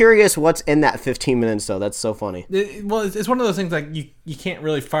I'm curious what's in that 15 minutes though. That's so funny. Well, it's one of those things like you can't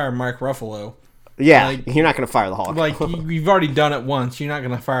really fire Mark Ruffalo. Yeah, like, you're not going to fire the Hulk. Like, you've already done it once. You're not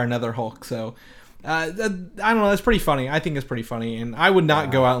going to fire another Hulk. So, I don't know. That's pretty funny. I think it's pretty funny. And I would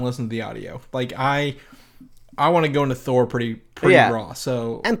not go out and listen to the audio. Like, I want to go into Thor pretty raw.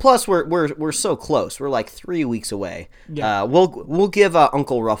 So, and plus, we're so close. We're like 3 weeks away. Yeah. We'll give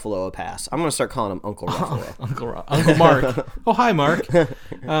Uncle Ruffalo a pass. I'm going to start calling him Uncle Ruffalo. Uncle Mark. Oh, hi, Mark.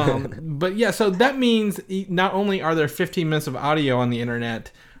 But, yeah, so that means not only are there 15 minutes of audio on the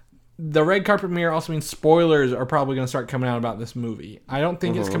internet, the red carpet mirror also means spoilers are probably going to start coming out about this movie. I don't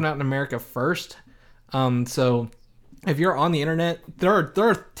think it's coming out in America first. So if you're on the internet, there are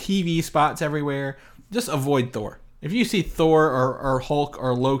TV spots everywhere. Just avoid Thor. If you see Thor or Hulk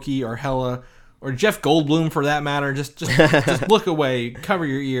or Loki or Hela or Jeff Goldblum for that matter, just look away. Cover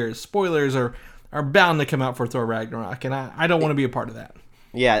your ears. Spoilers are bound to come out for Thor Ragnarok, and I don't want to be a part of that.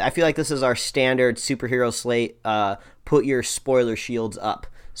 Yeah, I feel like this is our standard superhero slate. Put your spoiler shields up.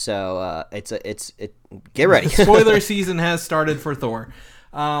 So get ready. Spoiler season has started for Thor.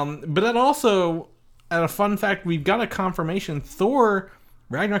 But then also, a fun fact, we've got a confirmation. Thor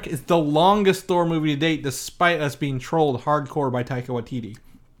Ragnarok is the longest Thor movie to date, despite us being trolled hardcore by Taika Waititi.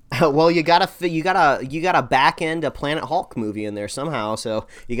 Well, you gotta back end a Planet Hulk movie in there somehow, so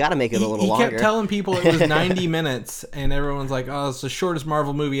you gotta make it a little longer. He kept telling people it was 90 minutes, and everyone's like, "Oh, it's the shortest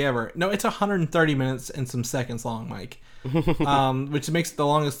Marvel movie ever." No, it's 130 minutes and some seconds long, Mike. Which makes it the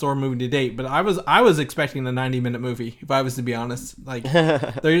longest Thor movie to date. But I was expecting a 90-minute movie, if I was to be honest. Like,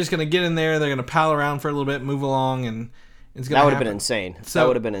 they're just gonna get in there, they're gonna pal around for a little bit, move along, and it's gonna. That would have been insane. So, that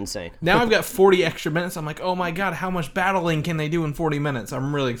would have been insane. Now I've got 40 extra minutes. I'm like, oh my god, how much battling can they do in 40 minutes?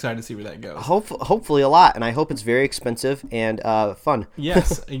 I'm really excited to see where that goes. Hopefully a lot, and I hope it's very expensive and fun.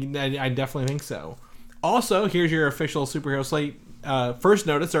 Yes, I definitely think so. Also, here's your official superhero slate. First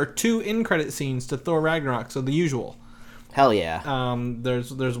notice, there are 2 end-credit scenes to Thor Ragnarok, so the usual. Hell yeah.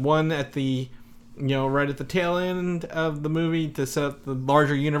 There's one at the, right at the tail end of the movie to set up the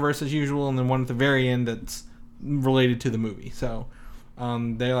larger universe as usual, and then one at the very end that's related to the movie. So,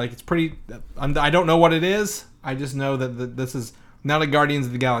 it's pretty. I don't know what it is. I just know that this is not a Guardians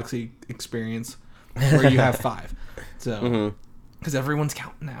of the Galaxy experience where you have 5. So, because everyone's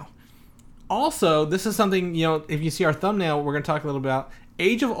counting now. Also, this is something, if you see our thumbnail, we're going to talk a little about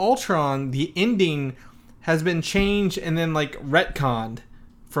Age of Ultron. The ending has been changed and then retconned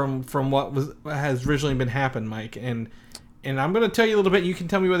from what has originally been happened, Mike. And I'm going to tell you a little bit. You can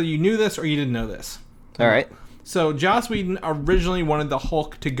tell me whether you knew this or you didn't know this. All right. So Joss Whedon originally wanted the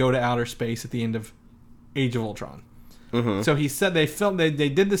Hulk to go to outer space at the end of Age of Ultron. Mm-hmm. So he said they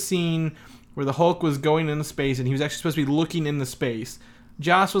did the scene where the Hulk was going into space and he was actually supposed to be looking into space.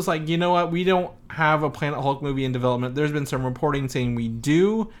 Joss was like, you know what? We don't have a Planet Hulk movie in development. There's been some reporting saying we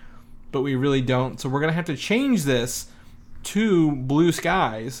do, but we really don't. So we're going to have to change this to Blue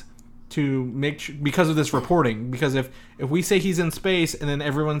Skies to make sure, because of this reporting. Because if we say he's in space and then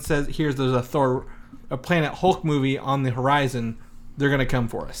everyone says, there's a Planet Hulk movie on the horizon, they're going to come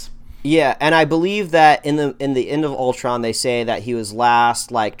for us. Yeah, and I believe that in the end of Ultron, they say that he was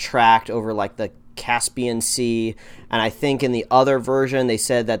last tracked over the Caspian Sea, and I think in the other version they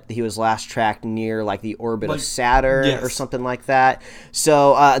said that he was last tracked near the orbit of Saturn or something like that.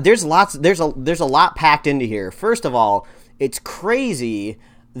 So there's a lot packed into here. First of all, it's crazy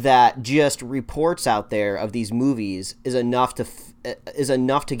that just reports out there of these movies is enough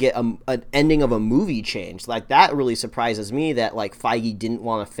to get an ending of a movie changed. That really surprises me that Feige didn't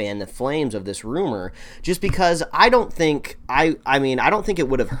want to fan the flames of this rumor, just because I don't think it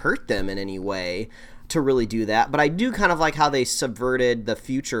would have hurt them in any way to really do that. But I do kind of like how they subverted the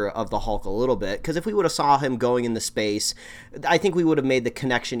future of the Hulk a little bit, because if we would have saw him going into space, I think we would have made the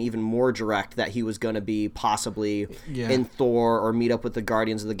connection even more direct that he was going to be possibly in Thor or meet up with the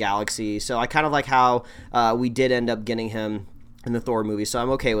Guardians of the Galaxy. So I kind of like how we did end up getting him in the Thor movie, so I'm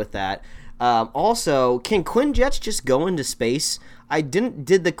okay with that. Also, can Quinjets just go into space? Did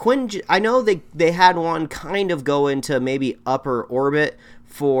the Quinjet... I know they had one kind of go into maybe upper orbit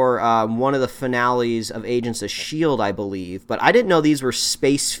for one of the finales of Agents of S.H.I.E.L.D., I believe, but I didn't know these were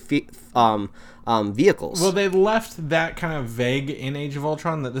space vehicles. Well, they left that kind of vague in Age of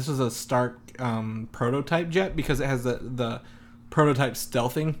Ultron, that this was a Stark prototype jet, because it has the prototype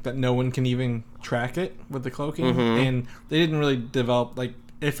stealthing that no one can even track it with the cloaking, and they didn't really develop, like,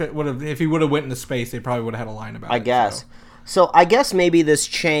 if he would have went into space, they probably would have had a line about it. I guess. So I guess maybe this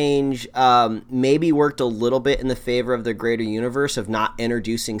change maybe worked a little bit in the favor of the greater universe of not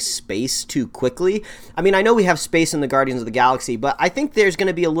introducing space too quickly. I mean, I know we have space in the Guardians of the Galaxy, but I think there's going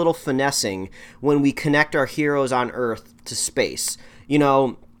to be a little finessing when we connect our heroes on Earth to space. You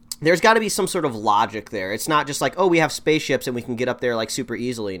know, there's got to be some sort of logic there. It's not just like, oh, we have spaceships and we can get up there like super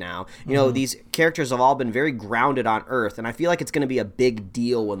easily now. You know, these characters have all been very grounded on Earth, and I feel like it's going to be a big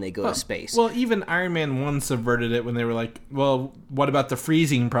deal when they go to space. Well, even Iron Man 1 subverted it when they were like, well, what about the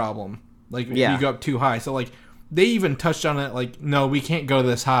freezing problem? Like, if you go up too high. So, like, they even touched on it like, no, we can't go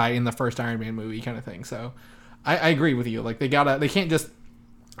this high in the first Iron Man movie kind of thing. So, I agree with you. Like, they can't just,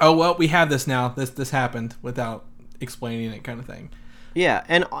 oh, well, we have this now. This happened without explaining it kind of thing. Yeah,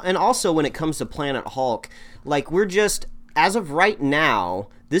 and also when it comes to Planet Hulk, like, we're just, as of right now,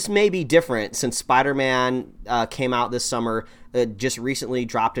 this may be different since Spider-Man came out this summer, just recently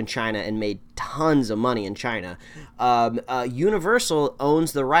dropped in China and made tons of money in China. Universal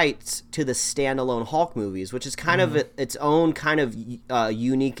owns the rights to the standalone Hulk movies, which is kind of its own kind of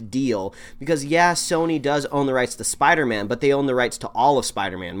unique deal. Because, yeah, Sony does own the rights to Spider-Man, but they own the rights to all of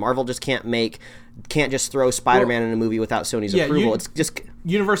Spider-Man. Marvel just can't just throw Spider-Man in a movie without Sony's approval. It's just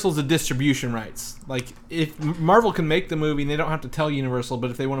Universal's the distribution rights. Like, if Marvel can make the movie and they don't have to tell Universal,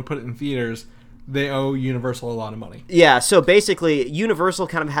 but if they want to put it in theaters, they owe Universal a lot of money. Yeah, so basically, Universal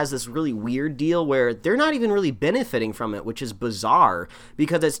kind of has this really weird deal where they're not even really benefiting from it, which is bizarre,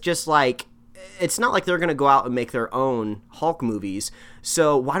 because it's just like, it's not like they're going to go out and make their own Hulk movies.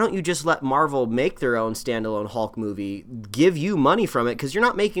 So why don't you just let Marvel make their own standalone Hulk movie, give you money from it, because you're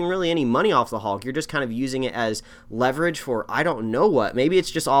not making really any money off the Hulk. You're just kind of using it as leverage for I don't know what. Maybe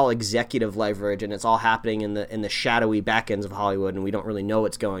it's just all executive leverage, and it's all happening in the shadowy back ends of Hollywood, and we don't really know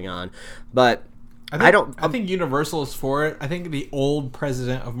what's going on. But I think Universal is for it. I think the old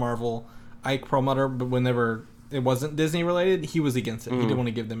president of Marvel, Ike Perlmutter, but whenever it wasn't Disney related, he was against it. He didn't want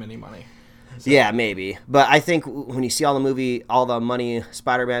to give them any money. So. Yeah, maybe. But I think when you see all the money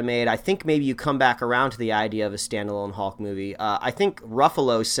Spider-Man made, I think maybe you come back around to the idea of a standalone Hulk movie. I think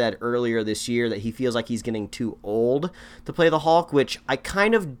Ruffalo said earlier this year that he feels like he's getting too old to play the Hulk, which I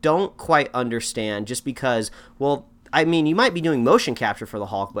kind of don't quite understand, just because, well, I mean, you might be doing motion capture for the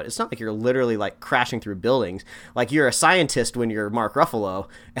Hulk, but it's not like you're literally like crashing through buildings. Like, you're a scientist when you're Mark Ruffalo,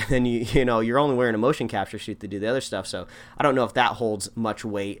 and then you're only wearing a motion capture suit to do the other stuff. So I don't know if that holds much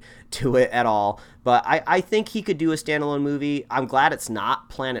weight to it at all. But I think he could do a standalone movie. I'm glad it's not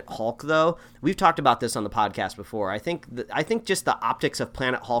Planet Hulk, though. We've talked about this on the podcast before. I think just the optics of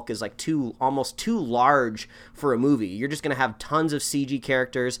Planet Hulk is like almost too large for a movie. You're just going to have tons of CG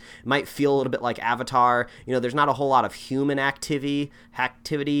characters. It might feel a little bit like Avatar. There's not a whole lot of human activity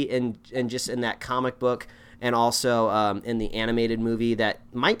in just in that comic book. And also in the animated movie that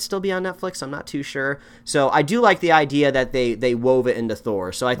might still be on Netflix. I'm not too sure. So I do like the idea that they wove it into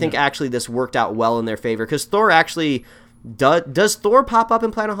Thor. So I think actually this worked out well in their favor. Because Thor actually... Does Thor pop up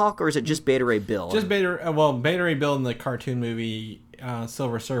in Planet Hulk, or is it just Beta Ray Bill? Just Beta Ray Bill in the cartoon movie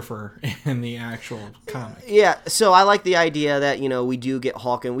Silver Surfer in the actual comic. Yeah, so I like the idea that, we do get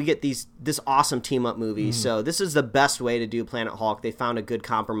Hulk and we get this awesome team-up movie. So this is the best way to do Planet Hulk. They found a good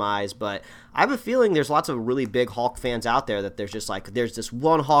compromise, but I have a feeling there's lots of really big Hulk fans out there that there's just like, there's this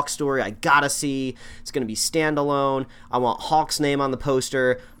one Hulk story I gotta see. It's going to be standalone. I want Hulk's name on the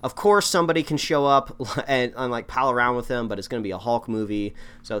poster. Of course, somebody can show up and like pal around with him, but it's going to be a Hulk movie.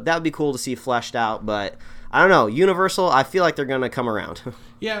 So that would be cool to see fleshed out, but... I don't know. Universal, I feel like they're going to come around.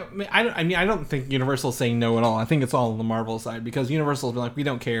 Yeah, I don't think Universal's saying no at all. I think it's all on the Marvel side, because Universal's been like, we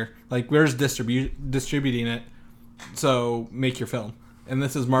don't care. Like, we're just distributing it, so make your film. And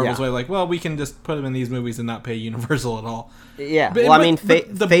this is Marvel's way, like, well, we can just put them in these movies and not pay Universal at all. Yeah,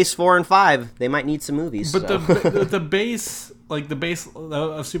 Phase 4 and 5, they might need some movies. But the base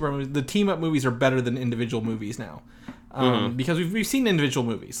of super movies, the team-up movies are better than individual movies now. Because we've seen individual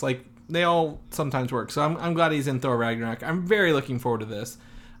movies. Like, they all sometimes work. So I'm glad he's in Thor Ragnarok. I'm very looking forward to this.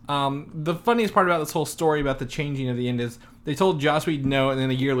 The funniest part about this whole story about the changing of the end is they told Joss Whedon no, and then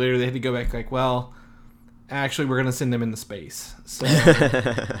a year later they had to go back like, well, actually we're going to send them into space. So,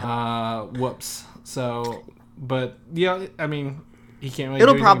 whoops. So But yeah, I mean, he can't really do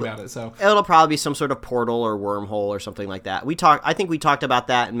anything about it. So it'll probably be some sort of portal or wormhole or something like that. I think we talked about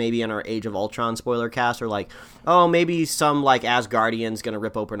that maybe in our Age of Ultron spoiler cast, or like, oh, maybe some like Asgardian's gonna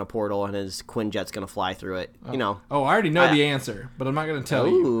rip open a portal and his Quinjet's gonna fly through it. Oh. You know. Oh, I already know the answer, but I'm not gonna tell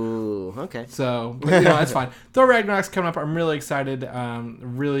you. Ooh, okay. So that's fine. Thor Ragnarok's coming up. I'm really excited.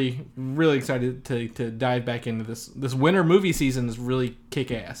 Really, really excited to dive back into this. This winter movie season is really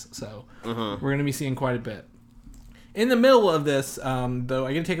kick ass. So we're gonna be seeing quite a bit. In the middle of this, though, I'm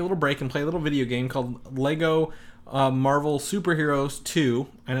going to take a little break and play a little video game called Lego Marvel Superheroes 2.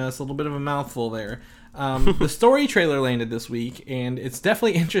 I know it's a little bit of a mouthful there. The story trailer landed this week, and it's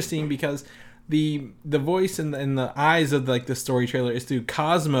definitely interesting because the voice and the eyes of like the story trailer is through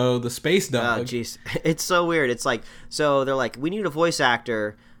Cosmo, the space dog. Oh, jeez. It's so weird. It's like, so they're like, we need a voice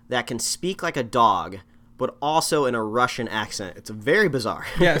actor that can speak like a dog, but also in a Russian accent. It's very bizarre.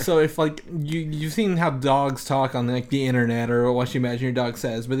 Yeah, so if like you've seen how dogs talk on like the internet or what you imagine your dog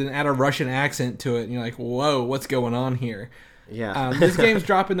says, but then add a Russian accent to it, and you're like, whoa, what's going on here? Yeah. This game's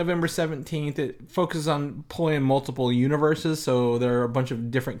dropping November 17th. It focuses on pulling multiple universes, so there are a bunch of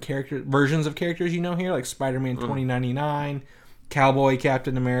different versions of characters here, like Spider-Man 2099, Cowboy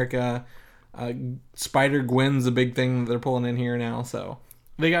Captain America, Spider-Gwen's a big thing that they're pulling in here now, so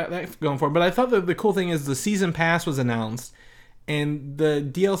they got that going for it. But I thought that the cool thing is the season pass was announced, and the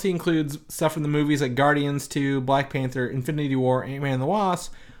DLC includes stuff from the movies like Guardians 2, Black Panther, Infinity War, Ant-Man and the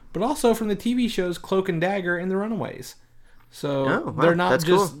Wasp, but also from the TV shows Cloak and Dagger and The Runaways. So they're not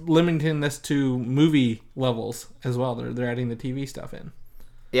just limiting this to movie levels as well. They're adding the TV stuff in.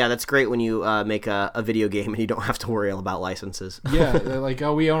 Yeah, that's great when you make a video game and you don't have to worry about licenses. Yeah, they're like,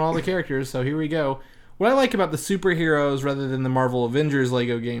 oh, we own all the characters, so here we go. What I like about the superheroes rather than the Marvel Avengers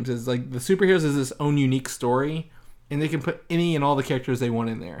Lego games is like the superheroes is this own unique story, and they can put any and all the characters they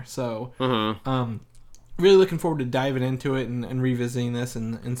want in there. So, really looking forward to diving into it and revisiting this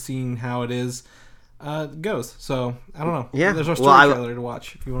and seeing how it is goes. So I don't know. Yeah, there's our story trailer to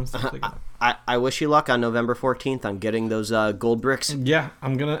watch if you want to click on it. I wish you luck on November 14th on getting those gold bricks. Yeah,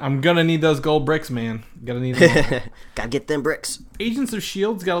 I'm gonna need those gold bricks, man. Gotta need them. Gotta get them bricks. Agents of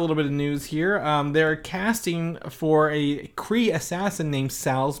S.H.I.E.L.D.'s got a little bit of news here. They're casting for a Kree assassin named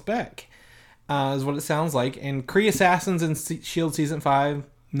Sal's Beck, is what it sounds like. And Kree assassins in S.H.I.E.L.D. Season 5,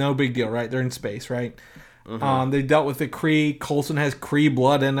 no big deal, right? They're in space, right? They dealt with the Kree. Coulson has Kree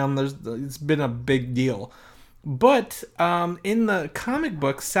blood in them. It's been a big deal. But in the comic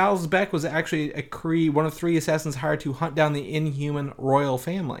book, Sal's Beck was actually a Kree, one of 3 assassins hired to hunt down the Inhuman royal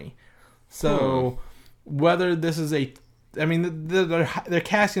family. So whether this is they're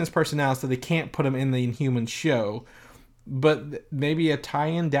casting this person now, so they can't put him in the Inhuman show. But maybe a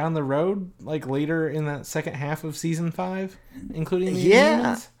tie-in down the road, like later in that second half of season 5, including the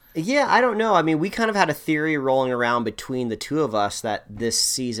Inhumans? Yeah, I don't know. I mean, we kind of had a theory rolling around between the two of us that this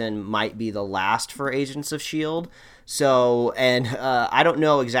season might be the last for Agents of S.H.I.E.L.D. So, and I don't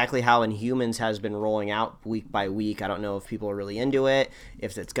know exactly how Inhumans has been rolling out week by week. I don't know if people are really into it,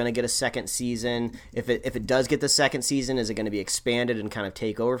 if it's going to get a second season. If it does get the second season, is it going to be expanded and kind of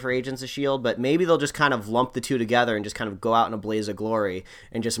take over for Agents of S.H.I.E.L.D.? But maybe they'll just kind of lump the two together and just kind of go out in a blaze of glory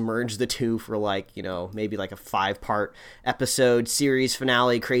and just merge the two for maybe like a 5-part episode series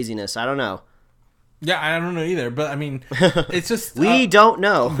finale craziness. I don't know. Yeah, I don't know either. But I mean, it's just we don't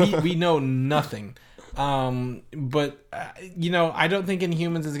know. we know nothing. But I don't think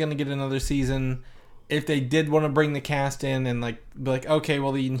Inhumans is going to get another season. If they did want to bring the cast in and be like, okay,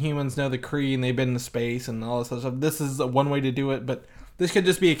 well, the Inhumans know the Kree and they've been to space and all this other stuff. This is one way to do it, but this could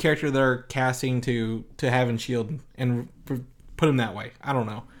just be a character they're casting to have in S.H.I.E.L.D. and put him that way. I don't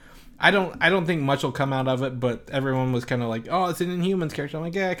know. I don't think much will come out of it, but everyone was kind of like, oh, it's an Inhumans character. I'm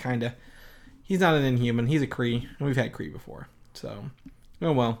like, yeah, kind of. He's not an Inhuman. He's a Kree, and we've had Kree before. So,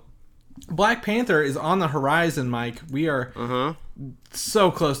 oh well. Black Panther is on the horizon, Mike. We are so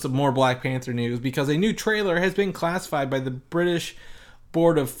close to more Black Panther news because a new trailer has been classified by the British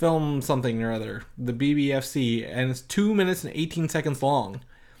Board of Film something or other, the BBFC, and it's 2 minutes and 18 seconds long.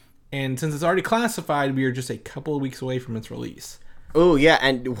 And since it's already classified, we are just a couple of weeks away from its release. Oh, yeah,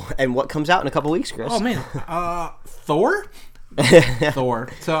 and what comes out in a couple of weeks, Chris? Oh, man. Thor? Thor.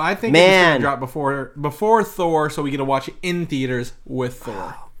 So I think it's going to drop before Thor, so we get to watch it in theaters with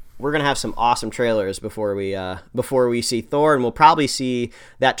Thor. We're gonna have some awesome trailers before we see Thor, and we'll probably see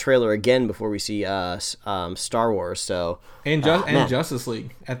that trailer again before we see Star Wars. So and Justice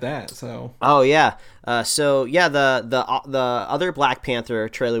League at that. So the other Black Panther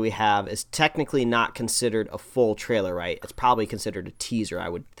trailer we have is technically not considered a full trailer, right? It's probably considered a teaser. I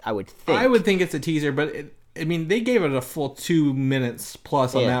would think. I would think it's a teaser, but they gave it a full 2 minutes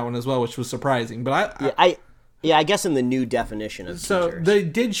plus on that one as well, which was surprising. But Yeah, I guess in the new definition of So teachers. they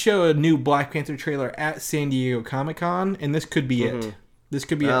did show a new Black Panther trailer at San Diego Comic-Con, and this could be it. This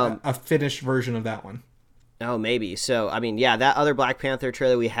could be a finished version of that one. Oh, maybe. So, I mean, yeah, that other Black Panther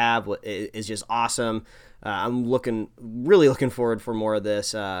trailer we have is just awesome. I'm really looking forward for more of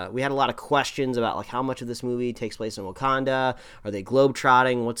this. We had a lot of questions about like how much of this movie takes place in Wakanda. Are they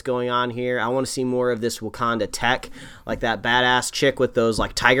globetrotting? What's going on here? I want to see more of this Wakanda tech, like that badass chick with those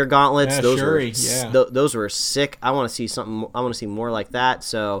like tiger gauntlets. Yeah, those were sick. I want to see something. I want to see more like that.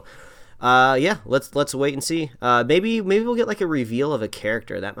 So, yeah, let's wait and see. Maybe we'll get like a reveal of a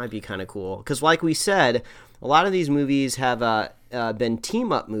character. That might be kind of cool. Because like we said, a lot of these movies have been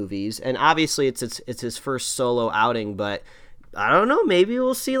team-up movies, and obviously it's his first solo outing, but I don't know, maybe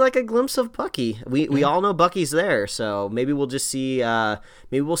we'll see like a glimpse of Bucky. We all know Bucky's there, so maybe we'll just see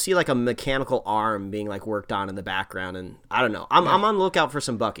like a mechanical arm being like worked on in the background, and I don't know. I'm on the lookout for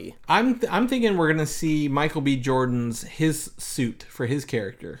some Bucky. I'm thinking we're gonna see Michael B. Jordan's his suit for his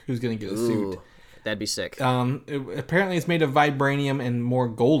character, who's gonna get a suit. That'd be sick. Apparently it's made of vibranium and more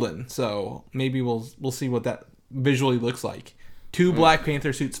golden, so maybe we'll see what that visually looks like. Two Black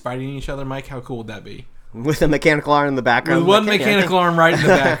Panther suits fighting each other, Mike. How cool would that be? With a mechanical arm in the background. With one mechanical arm right in the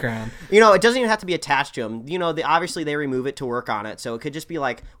background. It doesn't even have to be attached to him. Obviously they remove it to work on it, so it could just be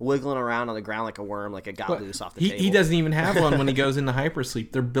like wiggling around on the ground like a worm, like it got loose off the table. He doesn't even have one when he goes into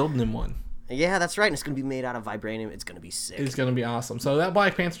hypersleep. They're building him one. Yeah, that's right. And it's going to be made out of vibranium. It's going to be sick. It's going to be awesome. So that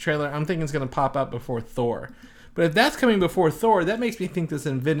Black Panther trailer, I'm thinking it's going to pop up before Thor. But if that's coming before Thor, that makes me think this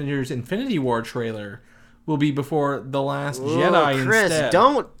Avengers Infinity War trailer will be before The Last Jedi Chris, instead.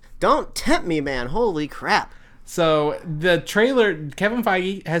 Don't tempt me, man. Holy crap. So the trailer, Kevin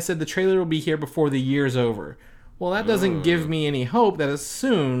Feige has said the trailer will be here before the year's over. Well, that doesn't give me any hope that it's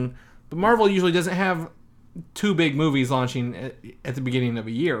soon. But Marvel usually doesn't have two big movies launching at the beginning of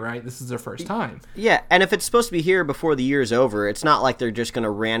a year, right? This is their first time. Yeah, and if it's supposed to be here before the year's over, it's not like they're just going to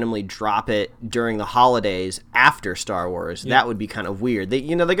randomly drop it during the holidays after Star Wars. Yeah. That would be kind of weird. They're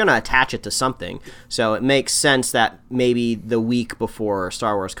going to attach it to something. So it makes sense that maybe the week before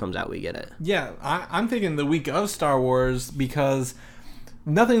Star Wars comes out, we get it. Yeah, I'm thinking the week of Star Wars because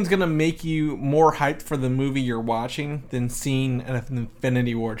nothing's going to make you more hyped for the movie you're watching than seeing an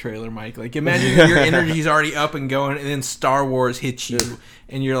Infinity War trailer, Mike. Like, imagine your energy's already up and going, and then Star Wars hits you,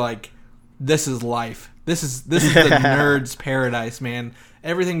 and you're like, this is life. This is the nerd's paradise, man.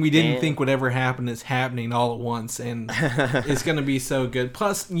 Everything we didn't think would ever happen is happening all at once, and it's going to be so good.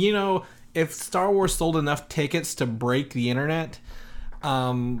 Plus, if Star Wars sold enough tickets to break the internet,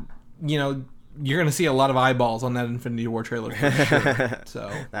 you're going to see a lot of eyeballs on that Infinity War trailer for sure.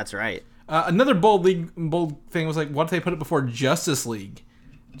 So that's right. Another bold thing was like, what if they put it before Justice League?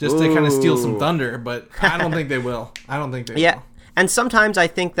 Just to kind of steal some thunder, but I don't think they will. Yeah. And sometimes I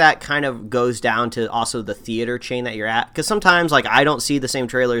think that kind of goes down to also the theater chain that you're at. Because sometimes, like, I don't see the same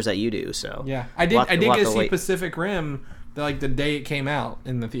trailers that you do. So yeah, I did get to see Pacific Rim the day it came out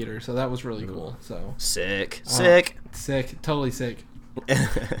in the theater. So that was really cool. So sick, totally sick.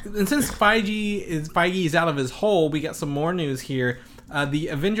 And since Feige is out of his hole, we got some more news here. The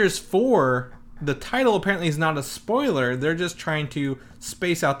Avengers 4, the title apparently is not a spoiler. They're just trying to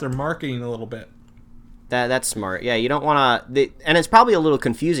space out their marketing a little bit. That's smart. Yeah, you don't want to... And it's probably a little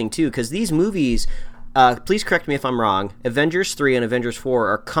confusing, too, because these movies... please correct me if I'm wrong. Avengers 3 and Avengers 4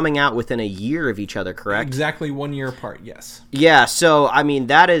 are coming out within a year of each other, correct? Exactly 1 year apart, yes. Yeah, so, I mean,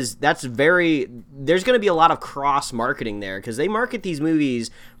 that's very... There's going to be a lot of cross-marketing there, because they market these movies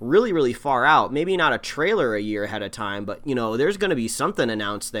really, really far out. Maybe not a trailer a year ahead of time, but, there's going to be something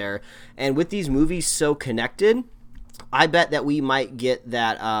announced there. And with these movies so connected, I bet that we might get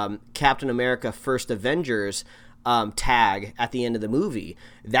that Captain America First Avengers tag at the end of the movie.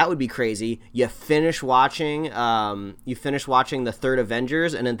 That would be crazy. You finish watching the third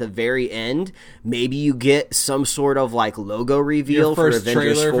Avengers, and at the very end, maybe you get some sort of like logo reveal for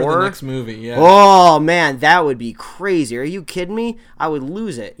Avengers 4. For the next movie. Yeah. Oh man, that would be crazy. Are you kidding me? I would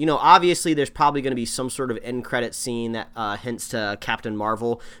lose it. Obviously there's probably going to be some sort of end credit scene that hints to Captain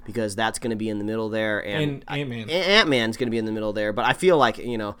Marvel, because that's going to be in the middle there, and Ant-Man. Ant-Man's going to be in the middle there. But I feel like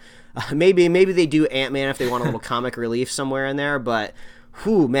maybe they do Ant-Man if they want a little comic relief somewhere in there, but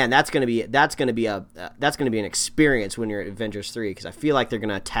whew, man, that's gonna be an experience when you're at Avengers 3, because I feel like they're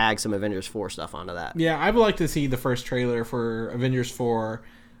gonna tag some Avengers 4 stuff onto that. Yeah, I would like to see the first trailer for Avengers 4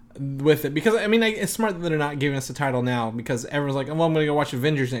 with it, because I mean, it's smart that they're not giving us the title now, because everyone's like, well, I'm gonna go watch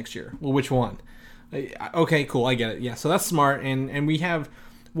Avengers next year. Well, which one? Okay, cool, I get it. Yeah, so that's smart, and we have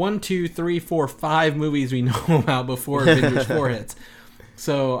 1, 2, 3, 4, 5 movies we know about before Avengers 4 hits.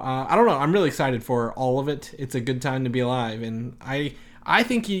 So I don't know. I'm really excited for all of it. It's a good time to be alive, and I I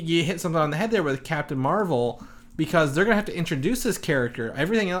think you hit something on the head there with Captain Marvel, because they're going to have to introduce this character.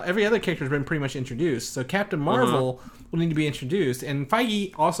 Every other character has been pretty much introduced. So Captain Marvel will need to be introduced. And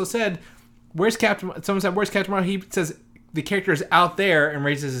Feige also said, "Where's Captain?" Someone said, "Where's Captain Marvel?" He says the character is out there and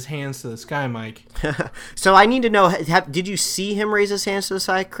raises his hands to the sky, Mike. So I need to know: did you see him raise his hands to the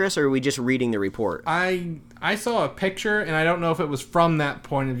sky, Chris, or are we just reading the report? I saw a picture, and I don't know if it was from that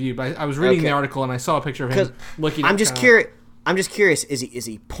point of view, but I was reading the article and I saw a picture of him looking. I'm just curious. I'm just curious. Is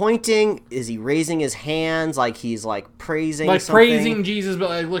he pointing? Is he raising his hands like he's like praising? Like something? praising Jesus, but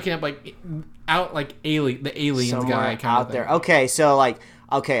like looking up like out like the aliens somewhere guy kind out of thing. there. Okay, so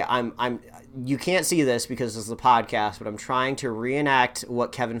I'm. You can't see this because this is a podcast, but I'm trying to reenact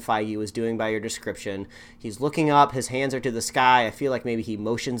what Kevin Feige was doing by your description. He's looking up, his hands are to the sky. I feel like maybe he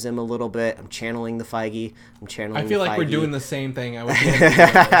motions them a little bit. I'm channeling the Feige. I feel like we're doing the same thing. I was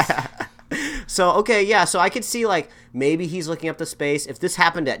So, okay, yeah, so I could see, like, maybe he's looking up to space. If this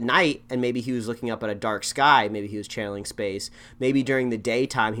happened at night and maybe he was looking up at a dark sky, maybe he was channeling space. Maybe during the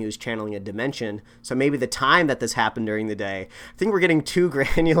daytime he was channeling a dimension. So maybe the time that this happened during the day. I think we're getting too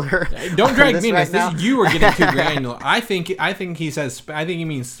granular. Don't drag me in this. You are getting too granular. I think he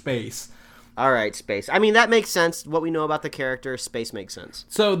means space. All right, space. I mean, that makes sense. What we know about the character, space makes sense.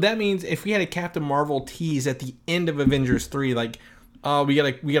 So that means if we had a Captain Marvel tease at the end of Avengers 3, like, we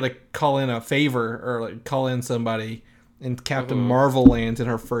gotta call in a favor or like call in somebody, and Captain Marvel lands in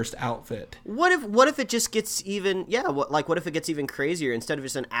her first outfit. What if it just gets even what if it gets even crazier? Instead of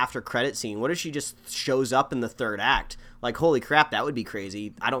just an after credit scene, what if she just shows up in the third act? Like, holy crap, that would be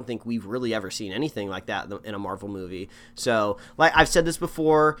crazy. I don't think we've really ever seen anything like that in a Marvel movie. So, like I've said this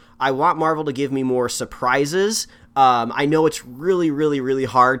before, I want Marvel to give me more surprises. I know it's really, really, really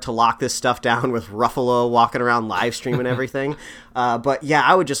hard to lock this stuff down with Ruffalo walking around live streaming everything. But yeah,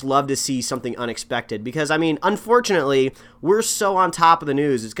 I would just love to see something unexpected because, I mean, unfortunately, we're so on top of the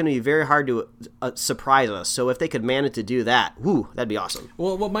news. It's going to be very hard to surprise us. So if they could manage to do that, that'd be awesome.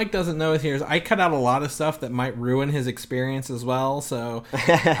 Well, what Mike doesn't know here is I cut out a lot of stuff that might ruin his experience as well. So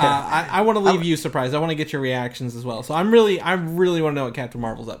I want to leave you surprised. I want to get your reactions as well. So I really want to know what Captain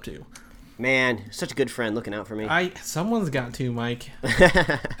Marvel's up to. Man, such a good friend looking out for me. Someone's got to, Mike.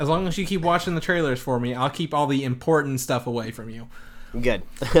 As long as you keep watching the trailers for me, I'll keep all the important stuff away from you. Good.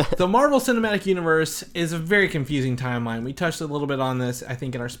 The Marvel Cinematic Universe is a very confusing timeline. We touched a little bit on this, I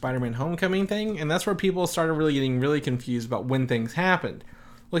think, in our Spider-Man Homecoming thing, and that's where people started really getting really confused about when things happened.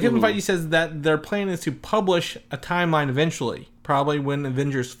 Well, Kevin Feige says that their plan is to publish a timeline eventually, probably when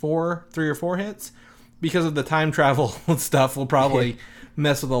Avengers 3 or 4 hits, because of the time travel stuff will probably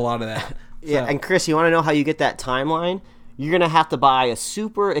mess with a lot of that. Yeah, and Chris, you want to know how you get that timeline? You're going to have to buy a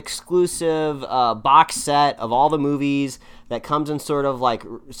super exclusive box set of all the movies that comes in sort of like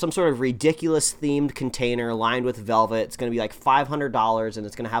some sort of ridiculous themed container lined with velvet. It's going to be like $500, and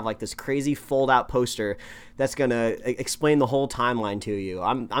it's going to have like this crazy fold-out poster that's going to explain the whole timeline to you.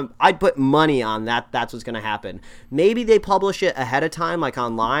 I'd put money on that. That's what's going to happen. Maybe they publish it ahead of time, like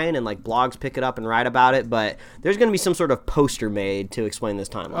online, and like blogs pick it up and write about it. But there's going to be some sort of poster made to explain this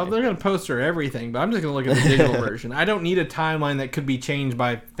timeline. Well, they're going to poster everything, but I'm just going to look at the digital version. I don't need a timeline that could be changed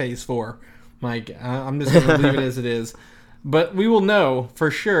by Phase 4, Mike. I'm just going to leave it as it is. But we will know for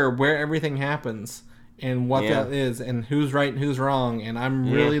sure where everything happens and what that is and who's right and who's wrong. And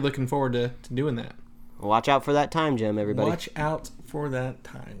I'm really looking forward to doing that. Watch out for that time, Jim, everybody. Watch out for that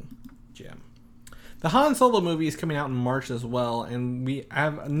time, Jim. The Han Solo movie is coming out in March as well. And we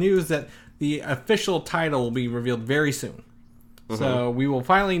have news that the official title will be revealed very soon. Mm-hmm. So we will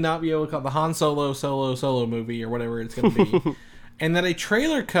finally not be able to call it the Han Solo movie or whatever it's going to be. And that a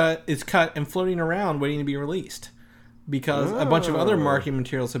trailer cut is cut and floating around waiting to be released. Because a bunch of other marketing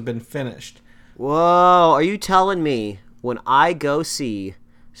materials have been finished. Whoa, are you telling me when I go see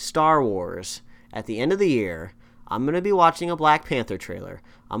Star Wars at the end of the year, I'm going to be watching a Black Panther trailer,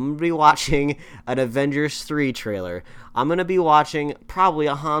 I'm going to be watching an Avengers 3 trailer, I'm going to be watching probably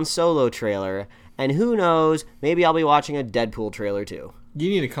a Han Solo trailer, and who knows, maybe I'll be watching a Deadpool trailer too. You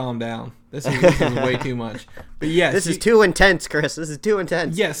need to calm down. This is way too much. But yes, this is too intense, Chris. This is too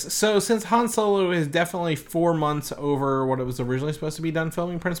intense. Yes. So since Han Solo is definitely 4 months over what it was originally supposed to be done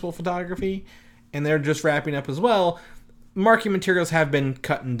filming principal photography, and they're just wrapping up as well, marketing materials have been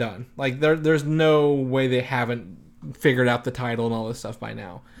cut and done. Like there's no way they haven't figured out the title and all this stuff by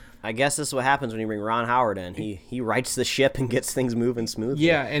now. I guess this is what happens when you bring Ron Howard in. He rights the ship and gets things moving smoothly.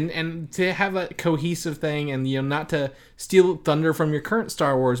 Yeah, and to have a cohesive thing and not to steal thunder from your current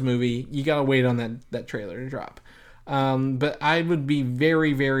Star Wars movie, you gotta wait on that trailer to drop. But I would be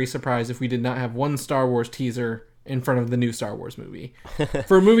very, very surprised if we did not have one Star Wars teaser in front of the new Star Wars movie.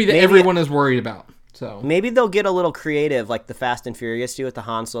 For a movie that everyone is worried about. So maybe they'll get a little creative, like the Fast and Furious do with the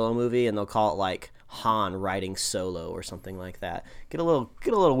Han Solo movie, and they'll call it like Han riding solo or something like that. Get a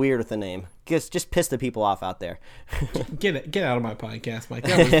little weird with the name. Just piss the people off out there. Get out of my podcast, Mike.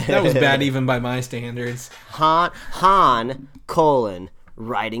 That was bad even by my standards. Han colon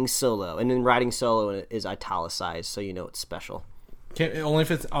riding solo, and then riding solo is italicized, so you know it's special. Only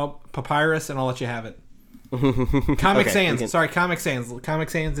if it's papyrus, and I'll let you have it. Comic Sans. Sorry, Comic Sans. Comic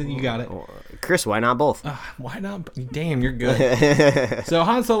Sans, and you got it. Chris, why not both? Why not? Damn, you're good. So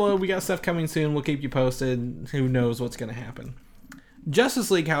Han Solo, we got stuff coming soon. We'll keep you posted. Who knows what's going to happen. Justice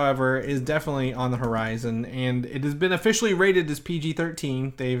League, however, is definitely on the horizon, and it has been officially rated as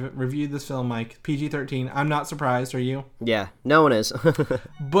PG-13. They've reviewed this film, Mike. PG-13. I'm not surprised. Are you? Yeah, no one is.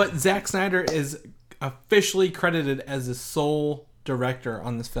 But Zack Snyder is officially credited as the sole director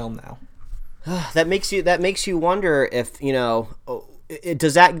on this film now. That makes you wonder if,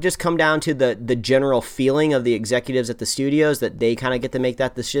 does that just come down to the general feeling of the executives at the studios that they kind of get to make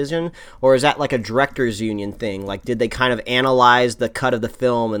that decision, or is that like a directors union thing? Like, did they kind of analyze the cut of the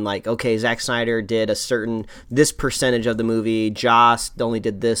film and like, okay, Zack Snyder did this percentage of the movie, Joss only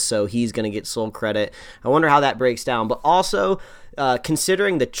did this, so he's going to get sole credit. I wonder how that breaks down. But also,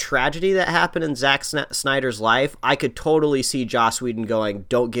 considering the tragedy that happened in Zack Snyder's life, I could totally see Joss Whedon going,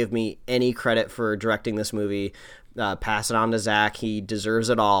 don't give me any credit for directing this movie. Pass it on to Zack. He deserves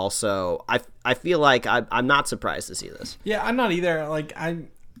it all. So I feel like I'm not surprised to see this. Yeah, I'm not either. Like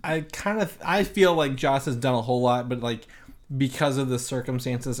I feel like Joss has done a whole lot, but like because of the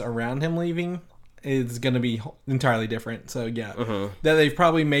circumstances around him leaving, it's going to be entirely different. So yeah, that they've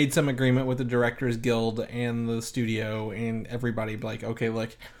probably made some agreement with the Directors Guild and the studio and everybody. Like, okay,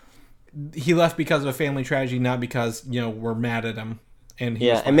 look, he left because of a family tragedy, not because we're mad at him. And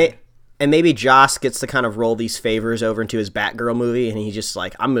and maybe Joss gets to kind of roll these favors over into his Batgirl movie, and he's just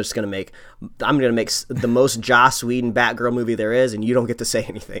like, I'm gonna make the most Joss Whedon Batgirl movie there is, and you don't get to say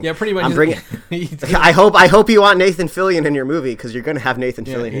anything. Yeah, pretty much. I hope you want Nathan Fillion in your movie, because you're gonna have Nathan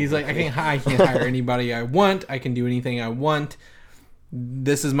Fillion. He's like, I can't hire anybody I want. I can do anything I want.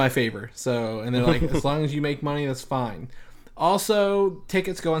 This is my favor. So, and they're like, as long as you make money, that's fine. Also,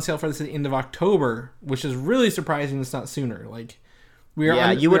 tickets go on sale for this at the end of October, which is really surprising. It's not sooner. Like. We're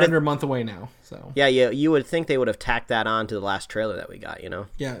under a month away now. So yeah, you would think they would have tacked that on to the last trailer that we got,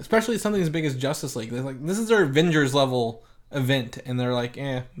 Yeah, especially something as big as Justice League. They're like, this is their Avengers level event, and they're like,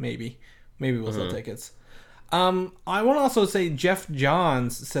 maybe we'll sell tickets. I want to also say Jeff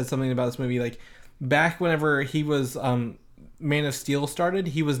Johns said something about this movie. Like back whenever he was Man of Steel started,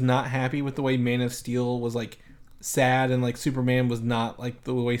 he was not happy with the way Man of Steel was like sad, and like Superman was not like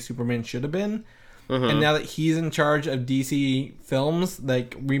the way Superman should have been. And now that he's in charge of DC films,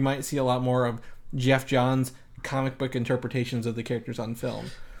 like we might see a lot more of Jeff Johns' comic book interpretations of the characters on film.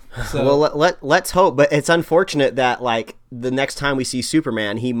 So, well, let's hope. But it's unfortunate that like the next time we see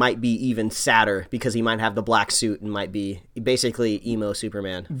Superman, he might be even sadder because he might have the black suit and might be basically emo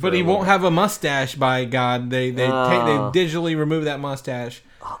Superman. But he won't have a mustache. By God, they digitally remove that mustache.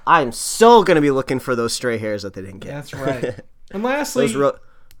 I'm so gonna be looking for those stray hairs that they didn't get. That's right. And lastly.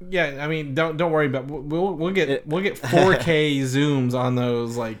 Yeah, I mean, don't worry about. We'll get 4K zooms on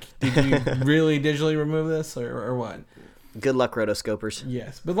those. Like, did you really digitally remove this or what? Good luck, rotoscopers.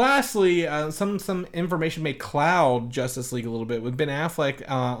 Yes, but lastly, some information may cloud Justice League a little bit with Ben Affleck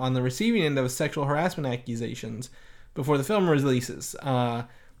on the receiving end of sexual harassment accusations before the film releases. I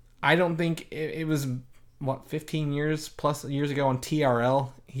don't think it was 15 years ago on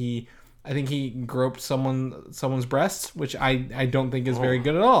TRL. I think he groped someone's breasts, which I don't think is very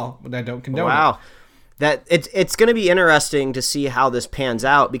good at all, but I don't condone it. Wow. It's going to be interesting to see how this pans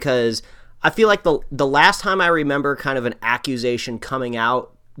out, because I feel like the last time I remember kind of an accusation coming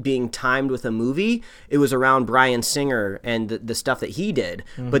out being timed with a movie, it was around Bryan Singer and the stuff that he did.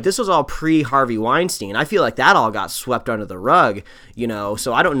 But this was all pre-Harvey Weinstein. I feel like that all got swept under the rug,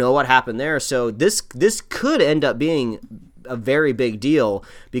 so I don't know what happened there. So this could end up being a very big deal,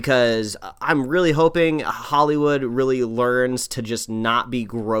 because I'm really hoping Hollywood really learns to just not be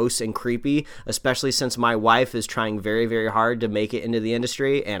gross and creepy, especially since my wife is trying very, very hard to make it into the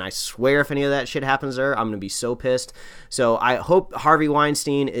industry, and I swear if any of that shit happens to her, I'm going to be so pissed. So I hope Harvey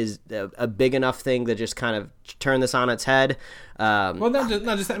Weinstein is a big enough thing to just kind of turn this on its head. Well, not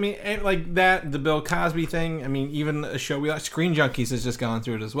just I mean, like that, the Bill Cosby thing. I mean, even a show we like, Screen Junkies, has just gone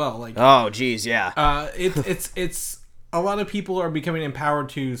through it as well. Like, oh, geez, yeah. It's a lot of people are becoming empowered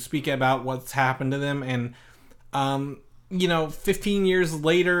to speak about what's happened to them, and 15 years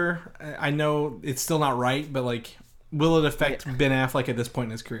later, I know it's still not right, but like will it affect Ben Affleck at this point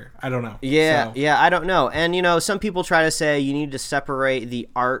in his career? I don't know. Yeah, I don't know. And some people try to say you need to separate the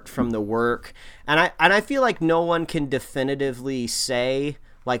art from the work, and I feel like no one can definitively say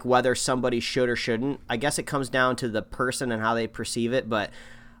like whether somebody should or shouldn't. I guess it comes down to the person and how they perceive it, but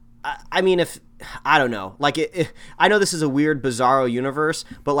I mean, I don't know. Like, I know this is a weird, bizarro universe,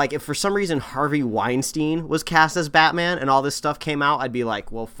 but like, if for some reason Harvey Weinstein was cast as Batman and all this stuff came out, I'd be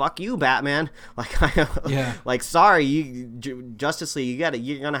like, well, fuck you, Batman. Like, like, sorry, Justice League,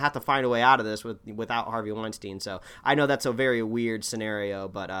 you're gonna have to find a way out of this without Harvey Weinstein. So I know that's a very weird scenario,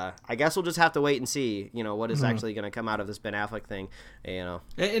 but I guess we'll just have to wait and see, what is actually gonna come out of this Ben Affleck thing. And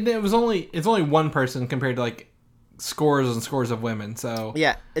it's only one person compared to like scores and scores of women, so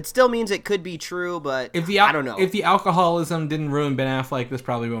yeah, it still means it could be true, but I don't know. If the alcoholism didn't ruin Ben Affleck, this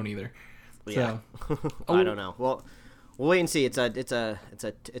probably won't either. Yeah, so. I don't know. Well, we'll wait and see. It's a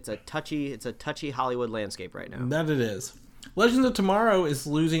touchy Hollywood landscape right now. That it is. Legends of Tomorrow is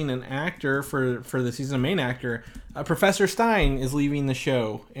losing an actor for the season, a main actor. Professor Stein is leaving the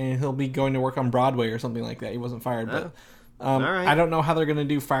show, and he'll be going to work on Broadway or something like that. He wasn't fired, but all right. I don't know how they're going to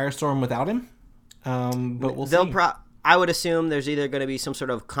do Firestorm without him. But we'll see. I would assume there's either going to be some sort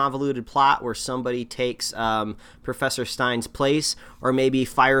of convoluted plot where somebody takes Professor Stein's place, or maybe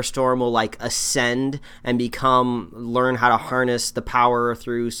Firestorm will like ascend and learn how to harness the power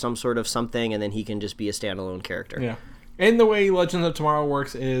through some sort of something, and then he can just be a standalone character. Yeah. And the way Legends of Tomorrow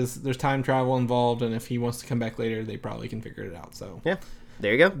works is there's time travel involved, and if he wants to come back later, they probably can figure it out. So yeah.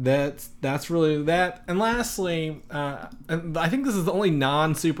 There you go. That's really that. And lastly, and I think this is the only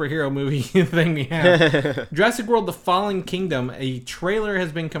non-superhero movie thing we have. Jurassic World: The Fallen Kingdom. A trailer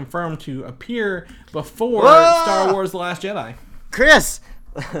has been confirmed to appear before Star Wars: The Last Jedi. Chris!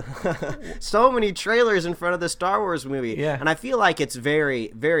 So many trailers in front of the Star Wars movie. Yeah. And I feel like it's very,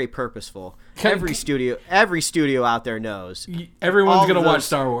 very purposeful. Every studio out there knows. Everyone's going to watch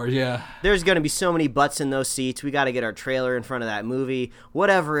Star Wars, yeah. There's going to be so many butts in those seats. We got to get our trailer in front of that movie.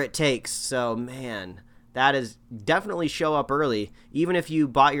 Whatever it takes. So, man, that is definitely show up early. Even if you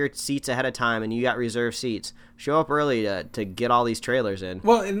bought your seats ahead of time and you got reserved seats, show up early to get all these trailers in.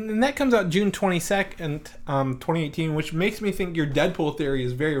 Well, and that comes out June 22nd, 2018, which makes me think your Deadpool theory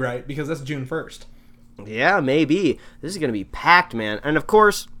is very right, because that's June 1st. Yeah, maybe. This is going to be packed, man. And, of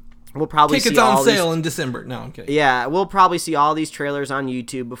course, we'll probably tickets see on sale in December. No, I'm kidding. Yeah, we'll probably see all these trailers on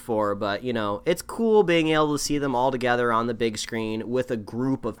YouTube before, but it's cool being able to see them all together on the big screen with a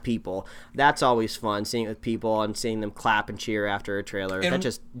group of people. That's always fun, seeing it with people and seeing them clap and cheer after a trailer. And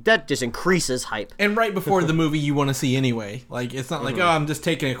that just increases hype. And right before the movie you want to see anyway. Like, it's not like, I'm just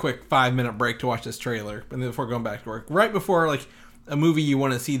taking a quick 5-minute break to watch this trailer and then before going back to work. Right before like a movie you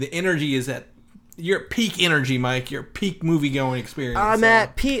want to see, the energy is at you're at peak energy, Mike. You're peak movie going experience.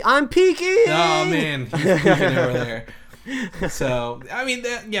 I'm peaking. Oh man, he's peaking over there. So I mean,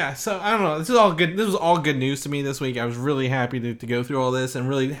 So I don't know. This is all good. This was all good news to me this week. I was really happy to go through all this, and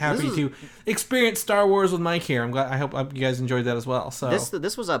really happy to experience Star Wars with Mike here. I'm glad. I hope you guys enjoyed that as well. So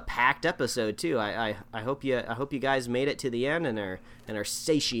this was a packed episode too. I hope you guys made it to the end and are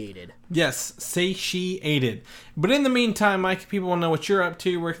satiated. Yes, satiated. But in the meantime, Mike, if people want to know what you're up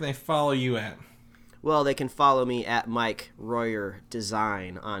to, where can they follow you at? Well, they can follow me at Mike Royer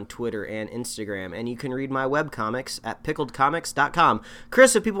Design on Twitter and Instagram, and you can read my webcomics at pickledcomics.com.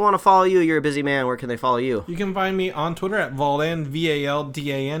 Chris, if people want to follow you, you're a busy man, where can they follow you? You can find me on Twitter at Valdan,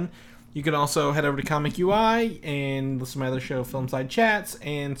 Valdan. You can also head over to Comic UI and listen to my other show, Filmside Chats,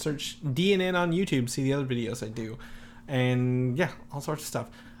 and search DNN on YouTube, see the other videos I do. And yeah, all sorts of stuff.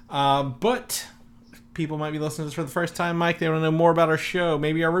 But people might be listening to this for the first time, Mike. They want to know more about our show,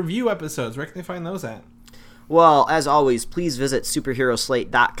 maybe our review episodes. Where can they find those at? Well, as always, please visit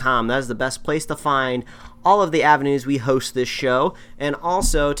superheroslate.com. That is the best place to find all of the avenues we host this show, and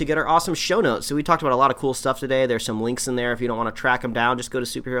also to get our awesome show notes. So we talked about a lot of cool stuff today. There's some links in there. If you don't want to track them down, just go to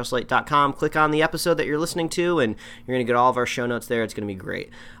superheroslate.com, click on the episode that you're listening to, and you're going to get all of our show notes there. It's going to be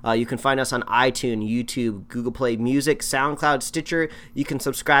great. You can find us on iTunes, YouTube, Google Play Music, SoundCloud, Stitcher. You can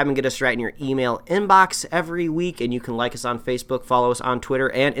subscribe and get us right in your email inbox every week, and you can like us on Facebook, follow us on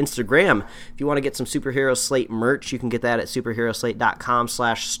Twitter and Instagram. If you want to get some Superhero Slate merch, you can get that at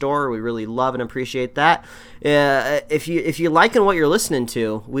superheroslate.com/store. We really love and appreciate that. If you're liking what you're listening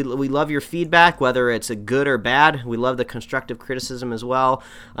to, we love your feedback, whether it's a good or bad. We love the constructive criticism as well.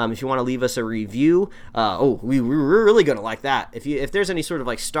 If you want to leave us a review, we're really gonna like that. If there's any sort of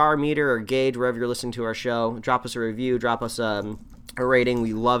like star meter or gauge wherever you're listening to our show, drop us a review, drop us a rating.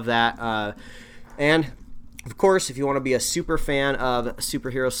 We love that. And of course, if you want to be a super fan of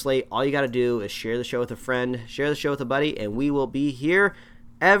Superhero Slate, all you got to do is share the show with a friend, share the show with a buddy, and we will be here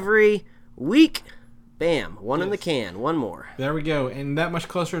every week. Bam. One in the can. One more. There we go. And that much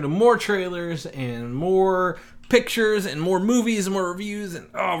closer to more trailers and more pictures and more movies and more reviews. And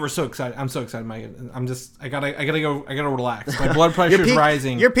we're so excited. I'm so excited, Mike. I gotta relax. My blood pressure is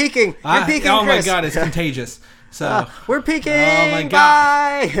rising. You're peaking. You're peaking, oh Chris. my God, it's contagious. So we're peaking. Oh my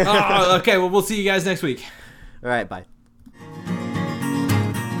God. Bye. Okay, well, we'll see you guys next week. All right, bye.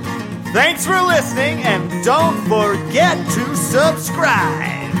 Thanks for listening, and don't forget to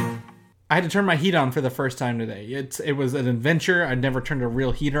subscribe. I had to turn my heat on for the first time today. It was an adventure. I'd never turned a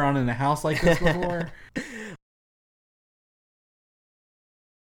real heater on in a house like this before.